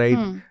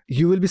area,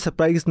 you will be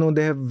surprised,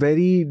 they have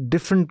very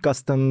different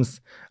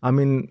customs.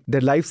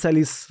 Their lifestyle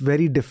is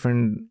very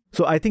different.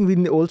 So I think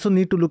we also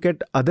need to look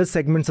at other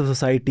segments of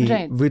society,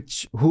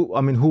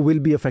 who will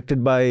be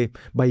affected by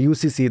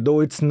UCC,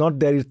 though it's not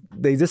there.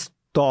 They just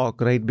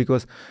talk, right?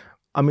 Because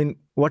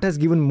what has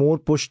given more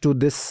push to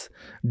this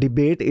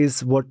debate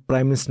is what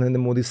Prime Minister Narendra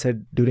Modi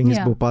said during his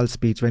Bhopal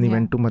speech when he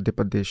went to Madhya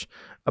Pradesh.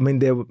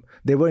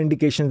 There were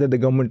indications that the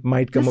government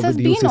might come up with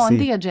UCC. This has been on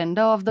the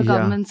agenda of the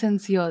government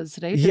since years,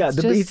 right? Yeah,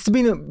 it's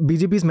been a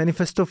BJP's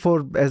manifesto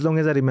for as long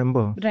as I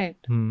remember. Right.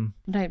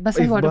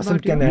 Basant, what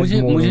about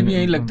you? मुझे भी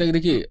यही लगता है कि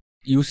देखिए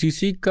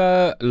UCC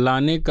का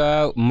लाने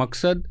का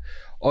मकसद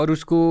और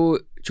उसको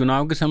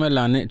चुनाव के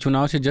समय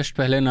चुनाव से जस्ट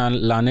पहले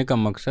लाने का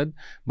मकसद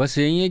बस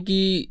यही है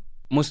कि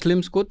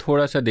मुस्लिम्स को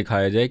थोड़ा सा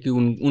दिखाया जाए कि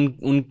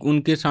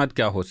उनके साथ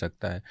क्या हो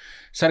सकता है.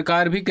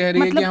 सरकार भी कह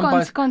रही है कि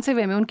हम कौन से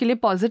वे में उनके लिए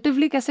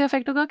पॉजिटिवली कैसे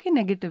अफेक्ट होगा कि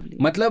नेगेटिवली?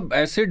 मतलब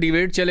ऐसे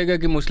डिबेट चलेगा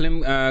कि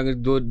मुस्लिम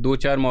दो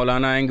चार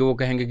मौलाना आएंगे, वो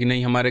कहेंगे कि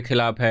नहीं हमारे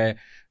खिलाफ है.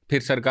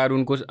 फिर सरकार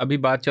उनको, अभी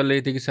बात चल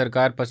रही थी कि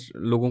सरकार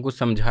लोगों को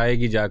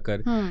समझाएगी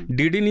जाकर.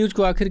 डीडी न्यूज़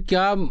को आखिर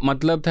क्या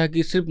मतलब था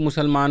कि सिर्फ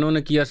मुसलमानों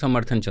ने किया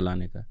समर्थन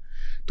चलाने का?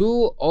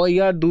 तो और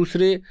या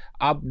दूसरे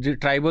आप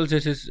ट्राइबल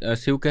से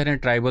शिव कह रहे हैं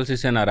ट्राइबल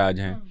से नाराज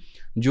हैं.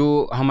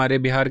 जो हमारे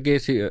बिहार के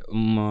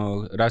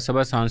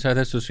राज्यसभा सांसद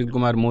है सुशील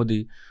कुमार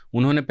मोदी,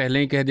 उन्होंने पहले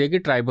ही कह दिया कि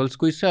ट्राइबल्स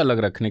को इससे अलग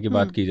रखने की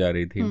बात की जा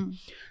रही थी.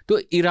 तो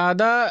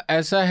इरादा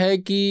ऐसा है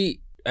कि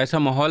ऐसा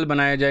माहौल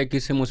बनाया जाए कि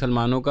इससे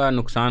मुसलमानों का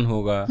नुकसान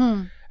होगा,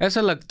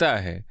 ऐसा लगता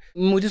है.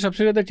 मुझे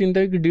सबसे ज़्यादा चिंता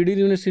है कि डीडी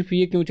ने सिर्फ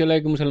ये क्यों चला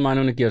है कि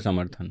मुसलमानों ने किया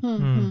समर्थन.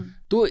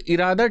 तो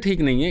इरादा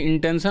ठीक नहीं है.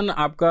 इंटेंशन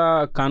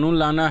आपका कानून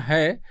लाना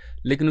है,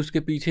 लेकिन उसके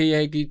पीछे यह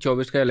है कि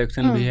 24 का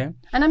इलेक्शन भी है.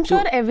 And I am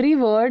sure every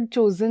word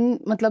chosen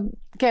मतलब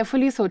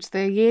केयरफुली सोचते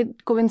हैं. ये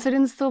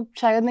कोइंसिडेंस तो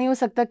शायद नहीं हो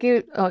सकता कि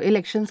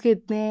इलेक्शंस के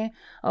इतने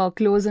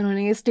क्लोज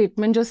उन्होंने ये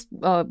स्टेटमेंट जो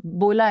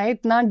बोला है,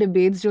 इतना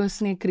डिबेट्स जो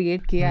उसने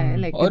क्रिएट किया है.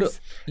 लाइक और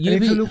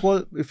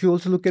if you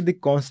also look at the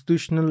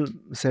constitutional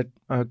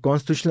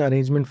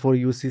arrangement for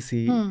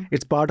UCC,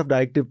 it's part of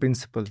directive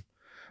principle.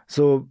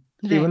 So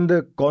even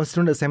the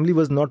Constituent Assembly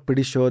was not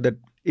pretty sure that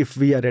if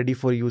we are ready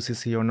for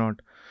UCC or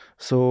not.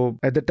 So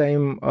at the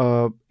time,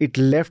 it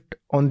left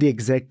on the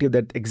executive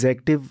that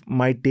executive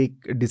might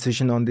take a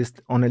decision on this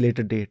on a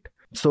later date.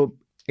 So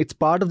it's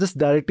part of this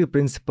directive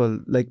principle,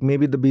 like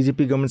maybe the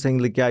BJP government saying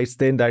like, yeah, it's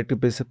the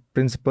directive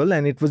principle,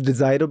 and it was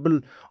desirable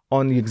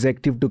on the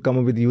executive to come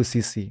up with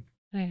UCC.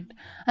 Right.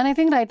 And I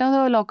think right now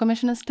the Law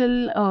Commission is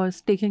still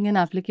taking in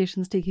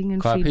applications, taking in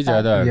काफी feedback.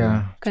 ज्यादा आ गया,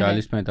 Yeah.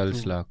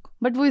 40-45 lakh.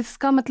 But वो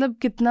इसका मतलब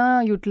कितना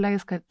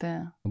utilise करते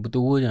हैं? अब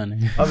तो वो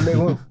जाने। अब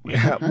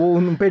देखो वो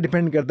उन पे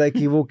डिपेंड करता है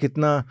कि वो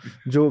कितना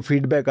जो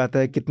फीडबैक आता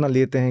है कितना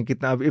लेते हैं,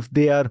 कितना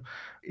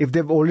if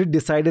they've already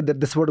decided that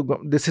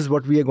this is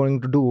what we are going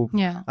to do,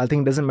 Yeah. I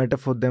think it doesn't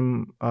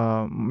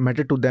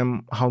matter to them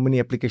how many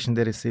applications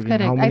they're receiving.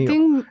 Correct. How many, I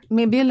think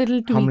maybe a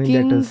little how many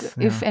tweaking, letters,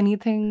 if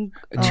anything.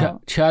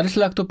 46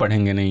 lakh तो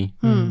पढ़ेंगे नहीं,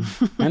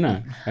 है ना?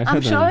 ऐसा I'm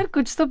तो sure नहीं।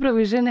 कुछ तो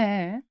प्रोविजन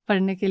है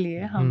पढ़ने के लिए,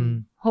 हम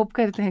होप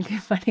करते हैं कि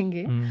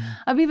पढ़ेंगे।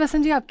 अभी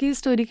वसंत जी आपकी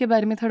स्टोरी के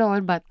बारे में थोड़ा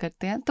और बात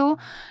करते हैं। तो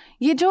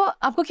ये जो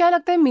आपको क्या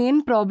लगता है मेन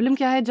प्रॉब्लम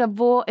क्या है जब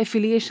वो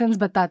एफिलिएशंस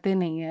बताते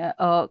नहीं है?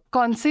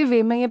 कौन से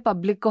वे में ये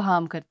पब्लिक को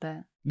हार्म करता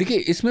है? देखिए,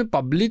 इसमें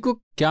पब्लिक को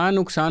क्या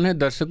नुकसान है,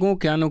 दर्शकों को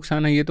क्या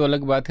नुकसान है, ये तो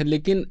अलग बात है,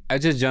 लेकिन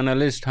एज ए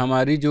जर्नलिस्ट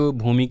हमारी जो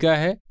भूमिका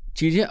है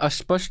चीजें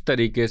स्पष्ट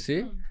तरीके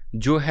से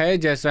जो है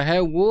जैसा है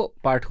वो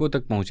पाठकों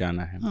तक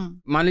पहुंचाना है।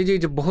 मान लीजिए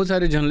जब बहुत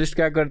सारे जर्नलिस्ट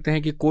क्या करते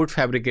हैं कि कोड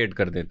फैब्रिकेट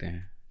कर देते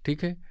हैं,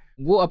 ठीक है,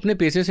 वो अपने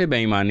पेशे से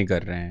बेईमानी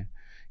कर रहे हैं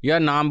या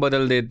नाम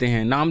बदल देते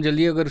हैं। नाम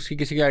जल्दी अगर उसकी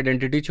किसी की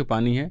आइडेंटिटी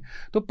छुपानी है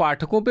तो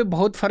पाठकों पे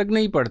बहुत फर्क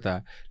नहीं पड़ता,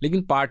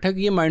 लेकिन पाठक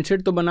ये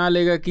माइंडसेट तो बना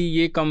लेगा कि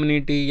ये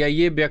कम्युनिटी या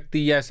ये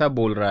व्यक्ति ऐसा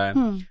बोल रहा है।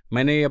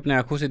 मैंने ये अपने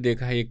आंखों से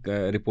देखा है एक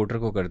रिपोर्टर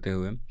को करते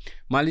हुए।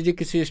 मान लीजिए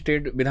किसी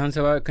स्टेट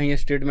विधानसभा कहीं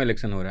स्टेट में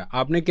इलेक्शन हो रहा है,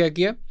 आपने क्या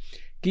किया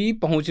कि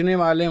पहुंचने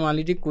वाले मान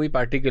लीजिए कोई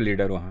पार्टी के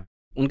लीडर, वहाँ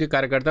उनके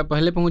कार्यकर्ता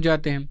पहले पहुंच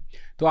जाते हैं,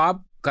 तो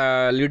आप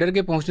लीडर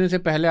के पहुंचने से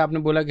पहले आपने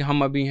बोला कि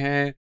हम अभी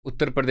हैं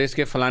उत्तर प्रदेश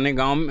के फलाने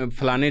गांव में,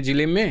 फलाने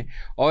ज़िले में,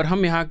 और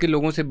हम यहाँ के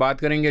लोगों से बात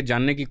करेंगे,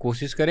 जानने की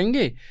कोशिश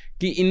करेंगे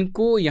कि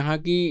इनको यहाँ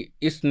की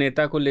इस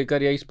नेता को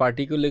लेकर या इस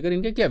पार्टी को लेकर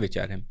इनके क्या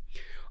विचार हैं।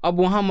 अब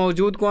वहाँ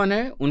मौजूद कौन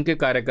है? उनके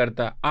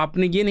कार्यकर्ता।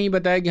 आपने ये नहीं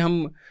बताया कि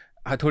हम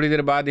थोड़ी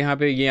देर बाद यहाँ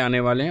पे ये आने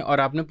वाले हैं, और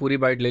आपने पूरी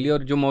बाइट ले ली,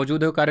 और जो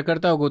मौजूद है वो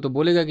कार्यकर्ता होगा तो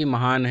बोलेगा कि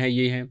महान है,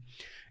 ये है,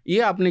 ये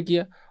आपने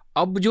किया।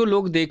 अब जो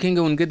लोग देखेंगे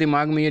उनके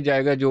दिमाग में ये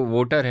जाएगा, जो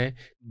वोटर है,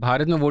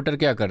 भारत में वोटर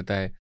क्या करता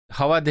है,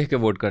 हवा देख के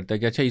वोट करता है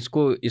कि अच्छा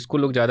इसको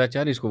लोग ज़्यादा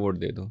चाह रहे, इसको वोट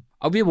दे दो।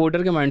 अब ये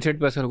वोटर के माइंडसेट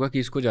पर असर होगा कि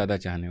इसको ज़्यादा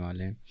चाहने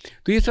वाले हैं।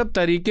 तो ये सब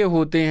तरीके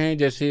होते हैं,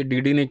 जैसे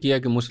डीडी ने किया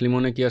कि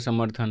मुस्लिमों ने किया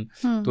समर्थन,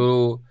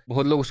 तो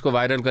बहुत लोग उसको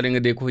वायरल करेंगे,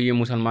 देखो ये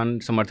मुसलमान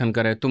समर्थन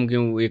कर रहे हैं, तुम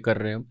क्यों ये कर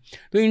रहे हो।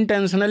 तो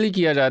इंटेंशनली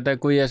किया जाता है,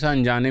 कोई ऐसा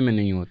अनजाने में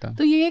नहीं होता।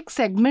 तो ये एक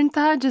सेगमेंट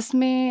था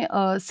जिसमें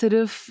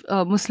सिर्फ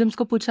मुस्लिम्स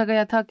को पूछा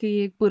गया था कि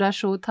एक पूरा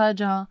शो था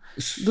जहाँ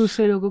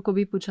दूसरे लोगों को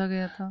भी पूछा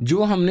गया था?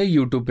 जो हमने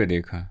यूट्यूब पे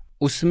देखा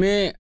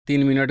उसमें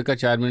 3 मिनट का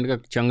 4 मिनट का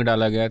चंक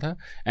डाला गया था।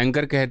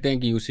 एंकर कहते हैं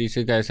कि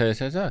UCC का ऐसा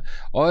ऐसा ऐसा,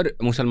 और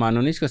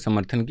मुसलमानों ने इसका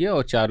समर्थन किया,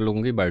 और 4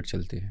 लोगों की बाइट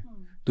चलती है।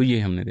 तो ये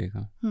हमने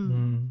देखा।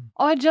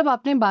 और जब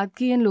आपने बात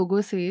की इन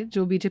लोगों से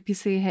जो बीजेपी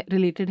से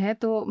रिलेटेड है,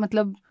 तो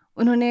मतलब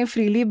उन्होंने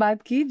फ्रीली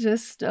बात की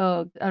जस्ट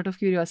आउट ऑफ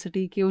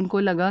क्यूरियोसिटी कि उनको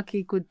लगा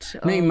कि कुछ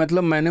नहीं,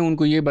 मतलब मैंने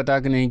उनको ये बता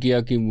के नहीं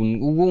किया कि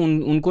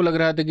उनको लग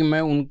रहा था कि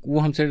मैं वो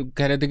हमसे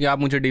कह रहे थे कि आप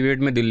मुझे डिबेट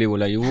में दिल्ली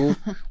बुलाइए, वो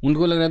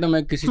उनको लग रहा था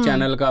मैं किसी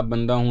चैनल का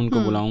बंदा हूँ, उनको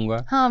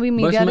बुलाऊंगा। हाँ, अभी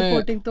मीडिया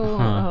रिपोर्टिंग तो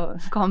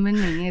कॉमन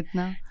नहीं है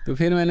इतना। तो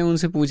फिर मैंने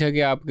उनसे पूछा कि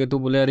आपके, तो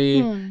बोले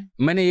अरे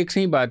मैंने एक से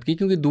ही बात की,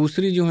 क्योंकि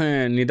दूसरी जो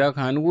है निदा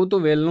खान वो तो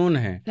वेल नोन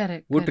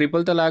है, वो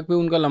ट्रिपल तलाक पे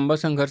उनका लंबा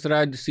संघर्ष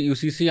रहा।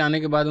 UCC आने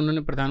के बाद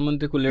उन्होंने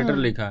प्रधानमंत्री को लेटर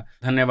लिखा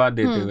धन्यवाद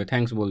देते हुए,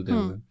 थैंक्स बोलते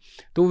हुए,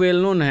 तो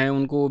वेल नोन है।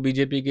 उनको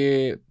बीजेपी के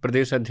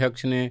प्रदेश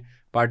अध्यक्ष ने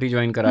पार्टी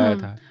ज्वाइन कराया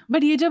था।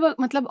 बट ये जब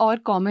मतलब और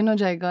कॉमन हो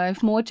जाएगा,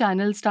 if more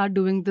channel start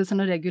doing this on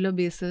a regular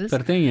basis,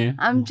 करते ही हैं।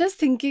 I am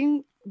just thinking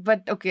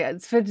but okay,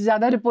 फिर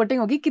ज़्यादा रिपोर्टिंग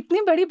होगी, कितनी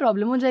बड़ी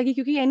प्रॉब्लम हो जाएगी,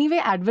 क्योंकि एनीवे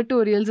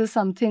एडवर्टोरियल्स इज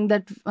समथिंग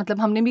दैट, मतलब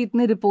हमने भी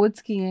इतने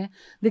रिपोर्ट्स किए हैं,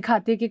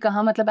 दिखाते हैं कि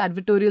कहाँ मतलब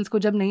एडवर्टोरियल्स को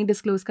जब नहीं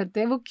डिस्क्लोज करते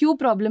हैं वो क्यों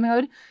प्रॉब्लम है,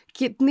 और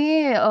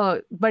कितने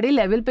बड़े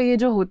लेवल पे ये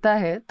जो होता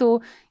है।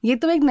 तो ये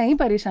तो एक नई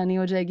परेशानी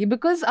हो जाएगी,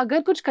 बिकॉज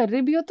अगर कुछ कर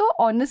रहे भी हो तो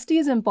honesty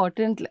is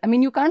important. I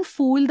mean you can't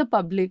fool the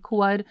public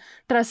who are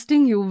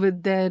trusting you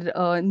with their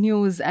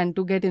news and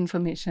to get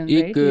information.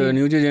 एक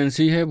न्यूज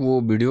एजेंसी है,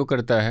 वो वीडियो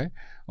करता है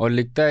और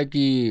लिखता है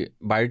कि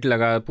बाइट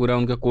लगा, पूरा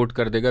उनका कोट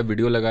कर देगा,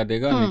 वीडियो लगा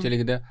देगा, नीचे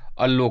लिख देगा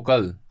अ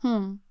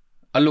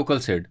लोकल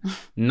सेड,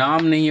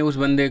 नाम नहीं है उस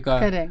बंदे का,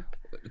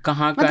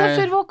 कहाँ का है।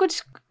 फिर वो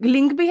कुछ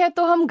लिंक भी है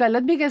तो हम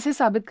गलत भी कैसे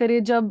साबित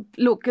करें जब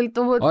लोकल,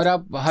 तो वो और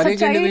आप हर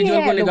एक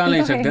इंडिविजुअल को निकाल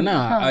नहीं सकते ना।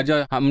 आज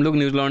हम लोग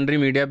न्यूज लॉन्ड्री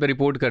मीडिया पे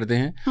रिपोर्ट करते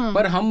हैं,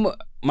 पर हम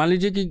मान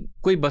लीजिए कि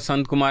कोई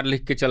बसंत कुमार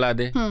लिख के चला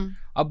दे,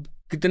 अब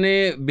कितने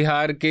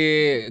बिहार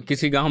के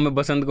किसी गांव में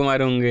बसंत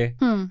कुमार होंगे,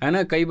 है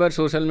ना। कई बार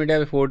सोशल मीडिया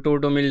पे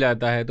फोटो मिल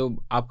जाता है तो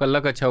आपका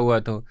लक अच्छा हुआ,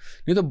 तो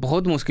नहीं तो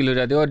बहुत मुश्किल हो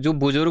जाती है। और जो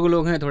बुजुर्ग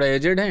लोग हैं, थोड़ा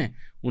एजेड हैं,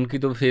 उनकी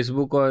तो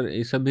फेसबुक और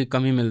ये सब भी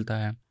कम ही मिलता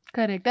है।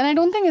 Correct. And I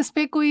don't think इस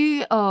पे कोई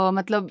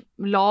मतलब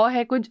लॉ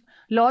है, कुछ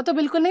लॉ तो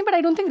बिल्कुल नहीं, but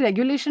I don't think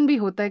regulation भी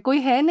होता है, कोई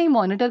है नहीं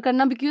मॉनिटर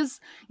करना, बिकॉज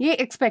ये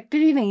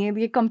एक्सपेक्टेड ही नहीं है,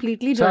 ये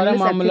कंप्लीटली सारा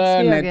जर्नलिस्ट मामला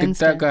एथिक्स के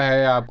अगेंस्ट नैतिकता है. का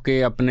है,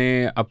 आपके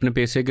अपने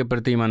पेशे के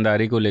प्रति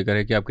ईमानदारी को लेकर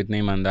है कि आप कितने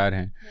ईमानदार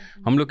हैं.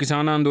 हम लोग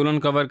किसान आंदोलन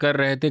कवर कर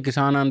रहे थे.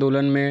 किसान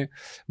आंदोलन में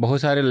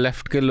बहुत सारे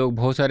लेफ्ट के लोग,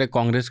 बहुत सारे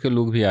कांग्रेस के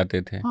लोग भी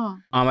आते थे,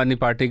 आम आदमी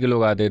पार्टी के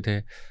लोग आते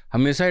थे.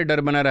 हमेशा ही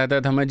डर बना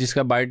रहता था, मैं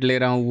जिसका बाइट ले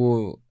रहा हूँ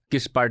वो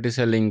किस पार्टी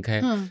से लिंक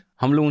है.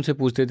 हम लोग उनसे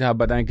पूछते थे आप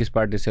बताएं किस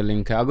पार्टी से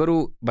लिंक है. अगर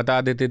वो बता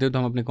देते थे तो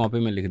हम अपनी कॉपी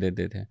में लिख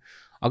देते थे.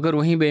 अगर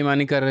वहीं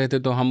बेईमानी कर रहे थे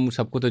तो हम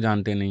सबको तो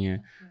जानते नहीं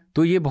हैं.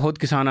 तो ये बहुत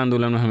किसान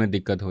आंदोलन में हमें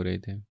दिक्कत हो रही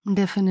थी.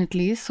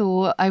 Definitely. So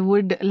I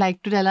would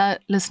like to tell our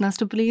listeners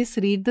to please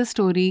read the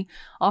story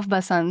of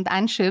Basant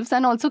and Shivs,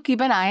 and also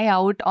keep an eye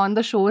out on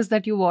the shows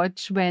that you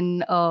watch when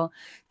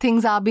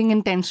things are being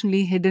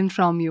intentionally hidden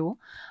from you.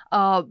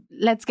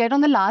 Let's get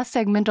on the last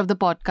segment of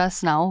the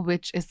podcast now,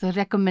 which is the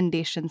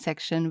recommendation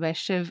section,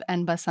 where Shiv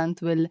and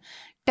Basant will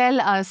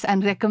tell us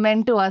and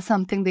recommend to us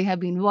something they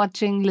have been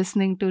watching,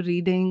 listening to,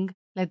 reading.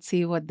 Let's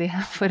see what they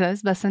have for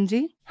us. Basant ji?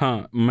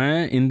 हाँ,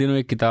 मैं इन दिनों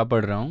एक किताब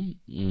पढ़ रहा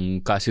हूँ.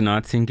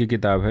 काशीनाथ सिंह की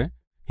किताब है.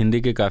 हिंदी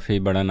के काफ़ी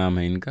बड़ा नाम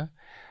है इनका.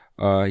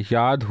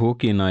 याद हो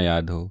कि ना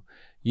याद हो,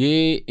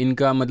 ये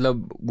इनका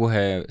मतलब वो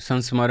है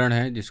संस्मरण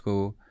है, जिसको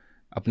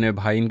अपने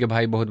भाई, इनके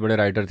भाई बहुत बड़े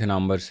राइटर थे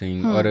नामवर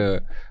सिंह, और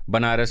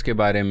बनारस के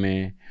बारे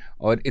में.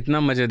 और इतना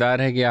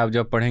मज़ेदार है कि आप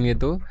जब पढ़ेंगे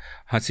तो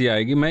हंसी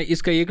आएगी. मैं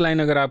इसका एक लाइन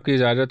अगर आपकी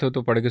इजाज़त हो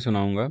तो पढ़ के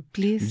सुनाऊंगा.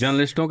 प्लीज़.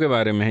 जर्नलिस्टों के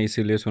बारे में है,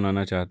 इसीलिए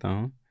सुनाना चाहता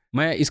हूँ.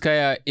 मैं इसका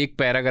एक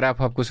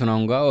पैराग्राफ आपको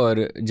सुनाऊंगा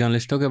और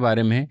जर्नलिस्टों के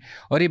बारे में.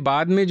 और ये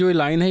बाद में जो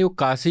लाइन है वो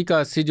काशी का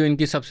 80 जो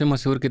इनकी सबसे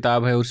मशहूर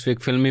किताब है, उस पर एक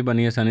फिल्म भी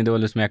बनी है, सनी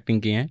देओल उसमें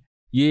एक्टिंग की है.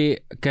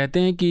 ये कहते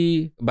हैं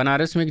कि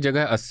बनारस में एक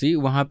जगह 80,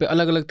 वहाँ पे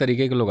अलग अलग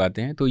तरीके के लोग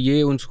आते हैं, तो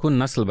ये उसको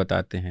नस्ल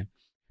बताते हैं.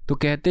 तो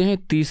कहते हैं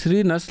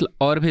तीसरी नस्ल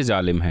और भी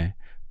जालिम है,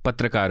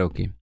 पत्रकारों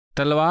की.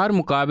 तलवार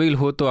मुकाबिल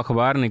हो तो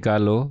अखबार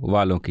निकालो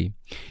वालों की.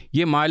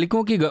 ये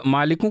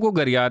मालिकों को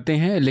गरियाते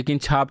हैं, लेकिन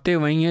छापते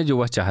वही हैं जो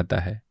वह चाहता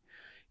है.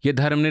 ये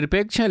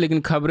धर्मनिरपेक्ष हैं, लेकिन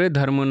खबरें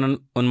धर्म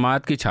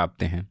उन्माद की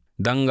छापते हैं.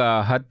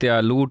 दंगा, हत्या,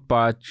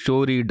 लूटपाट,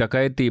 चोरी,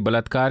 डकैती,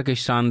 बलात्कार के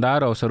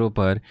शानदार अवसरों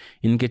पर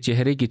इनके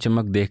चेहरे की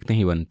चमक देखते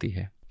ही बनती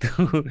है.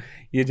 तो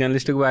ये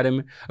जर्नलिस्ट के बारे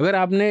में. अगर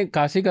आपने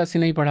काशी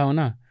नहीं पढ़ा हो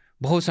ना,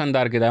 बहुत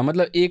शानदार किताब,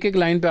 मतलब एक एक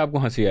लाइन पे आपको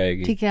हंसी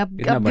आएगी. ठीक है,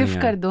 आप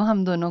गिफ्ट कर दो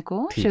हम दोनों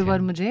को, शिव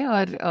और मुझे,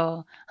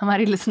 और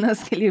हमारी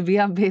लिसनर्स के लिए भी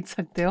आप भेज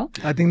सकते हो.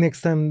 आई थिंक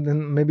नेक्स्ट टाइम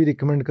मैं भी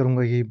रिकमेंड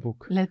करूंगा ये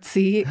book. Let's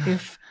see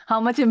if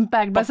how much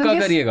impact. पक्का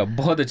करिएगा,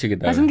 बहुत अच्छी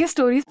किताब है. बसंत की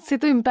स्टोरी से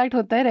तो इम्पैक्ट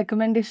होता है,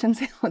 रिकमेंडेशन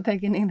से होता है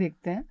कि नहीं,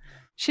 देखते हैं.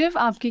 शिव,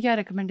 आपकी क्या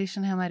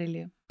रिकमेंडेशन है हमारे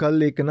लिए?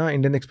 कल एक ना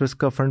इंडियन एक्सप्रेस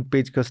का फ्रंट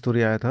पेज का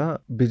स्टोरी आया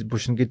था,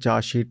 ब्रिजभूषण की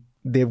चार्जशीट.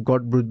 देव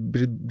गॉट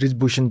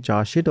ब्रिजभूषण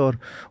चार्जशीट, और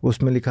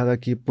उसमें लिखा था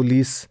कि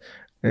पुलिस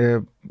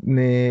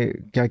ने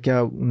क्या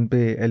क्या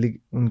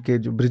उनके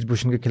जो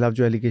ब्रिजभूषण के खिलाफ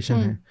जो एलिगेशन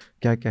है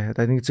क्या क्या है.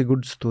 I think it's a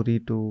good story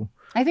to.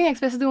 I think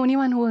Express is the only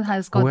one who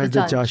has got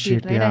the charge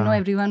sheet, right? Yeah. I know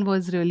everyone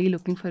was really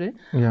looking for it.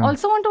 Yeah.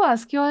 Also want to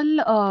ask you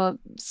all,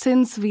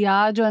 since we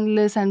are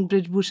journalists and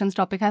Brijbhushan's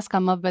topic has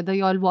come up, whether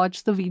you all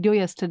watched the video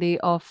yesterday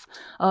of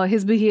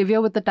his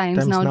behavior with the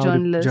Times Now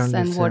journalists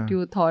and what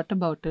you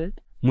thought about it.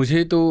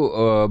 मुझे तो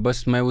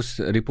बस मैं उस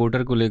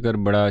reporter को लेकर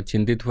बड़ा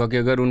चिंतित हुआ कि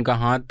अगर उनका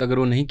हाथ अगर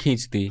वो नहीं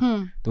खींचती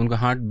तो उनका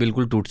हाथ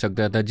बिल्कुल टूट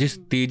सकता था, जिस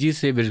तेजी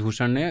से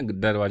ब्रिजभूषण ने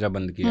दरवाजा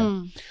बंद किया.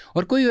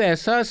 और कोई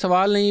ऐसा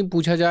सवाल नहीं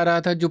पूछा जा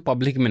रहा था जो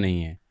पब्लिक में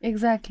नहीं है.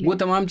 Exactly. वो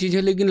तमाम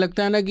चीजें. लेकिन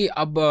लगता है ना कि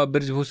अब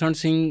ब्रिजभूषण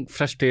सिंह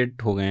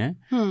फ्रस्ट्रेट हो गए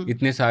हैं,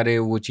 इतने सारे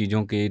वो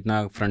चीजों के,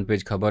 इतना फ्रंट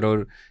पेज खबर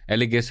और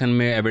एलिगेशन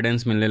में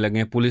एविडेंस मिलने लगे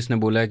हैं. पुलिस ने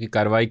बोला है कि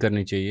कार्रवाई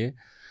करनी चाहिए,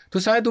 तो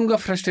शायद उनका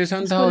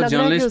फ्रस्ट्रेशन था. और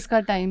जर्नलिस्ट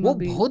वो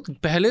बहुत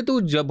पहले तो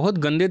बहुत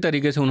गंदे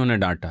तरीके से उन्होंने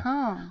डांटा.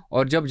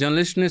 और जब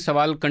जर्नलिस्ट ने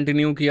सवाल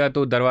कंटिन्यू किया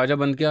तो दरवाजा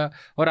बंद किया,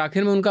 और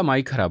आखिर में उनका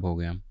माइक खराब हो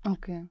गया.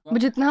 ओके,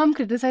 जितना हम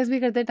क्रिटिसाइज भी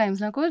करते हैं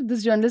टाइम्स नाउ को,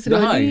 दिस जर्नलिस्ट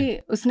रियली,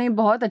 उसने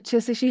बहुत अच्छे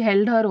से, she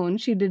held her own,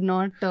 she did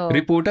not.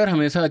 Reporter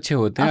हमेशा अच्छे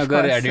होते हैं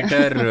अगर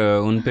एडिटर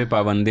उन पे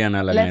पाबंदियां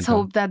ना लगाएं. Let's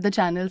hope that the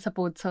channel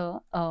supports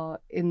her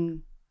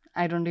in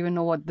I don't even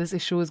know what this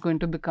issue is going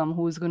to become,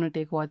 who's going to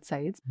take what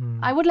sides.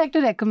 I would like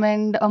to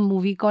recommend a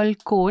movie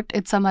called Court.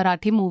 It's a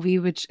Marathi movie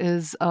which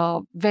is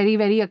very,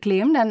 very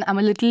acclaimed, and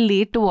I'm a little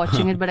late to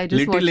watching it, but I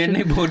just watched it. Little late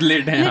नहीं, बहुत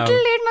late है.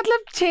 Little late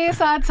मतलब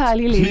 6-7 साल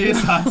ही late.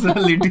 6-7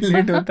 साल little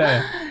late होता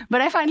है.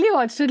 But I finally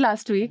watched it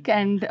last week,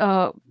 and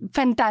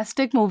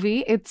fantastic movie.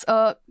 It's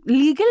a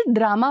legal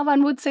drama,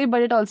 one would say,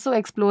 but it also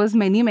explores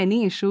many, many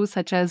issues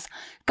such as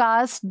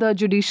caste, the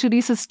judiciary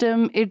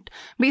system. It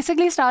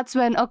basically starts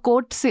when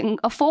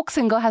a folk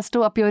singer has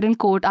to appear in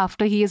court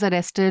after he is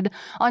arrested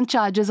on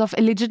charges of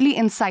allegedly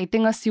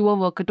inciting a sewer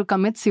worker to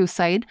commit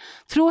suicide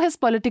through his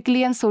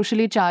politically and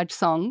socially charged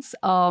songs.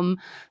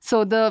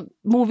 So the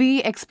movie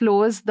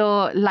explores the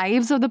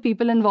lives of the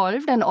people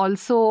involved and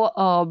also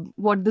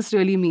what this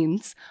really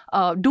means.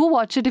 Do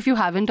watch it if you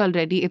haven't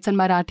already. It's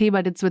in Marathi,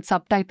 but it's with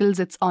subtitles.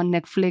 It's on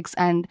Netflix. Netflix,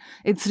 and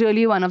it's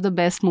really one of the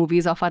best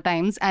movies of our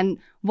times. And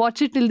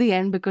watch it till the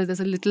end because there's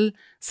a little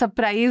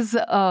surprise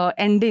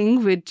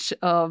ending which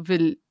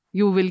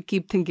you will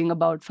keep thinking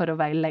about for a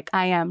while, like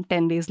I am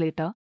 10 days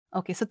later.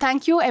 Okay, so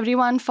thank you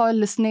everyone for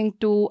listening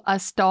to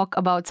us talk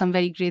about some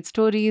very great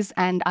stories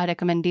and our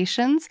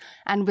recommendations.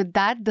 And with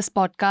that, this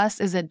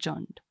podcast is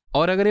adjourned.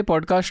 और अगर ये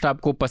podcast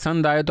आपको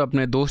पसंद आए तो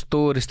अपने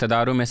दोस्तों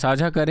रिश्तेदारों में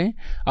साझा करें,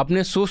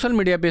 अपने सोशल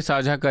मीडिया पे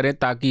साझा करें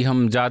ताकि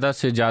हम ज़्यादा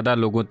से ज़्यादा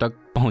लोगों तक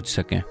पहुंच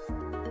सकें.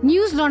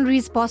 News Laundry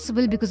is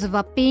possible because of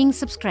our paying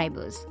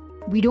subscribers.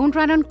 We don't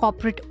run on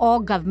corporate or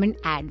government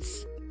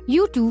ads.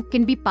 You too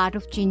can be part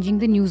of changing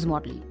the news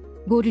model.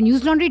 Go to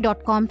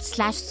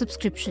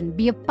newslaundry.com/subscription.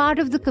 Be a part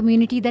of the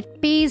community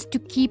that pays to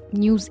keep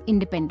news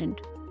independent.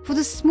 For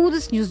the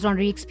smoothest News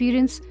Laundry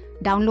experience,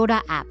 download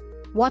our app.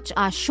 Watch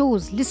our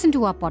shows, listen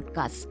to our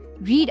podcasts,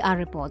 read our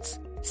reports,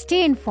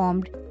 stay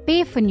informed,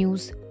 pay for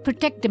news,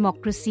 protect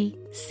democracy,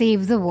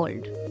 save the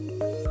world.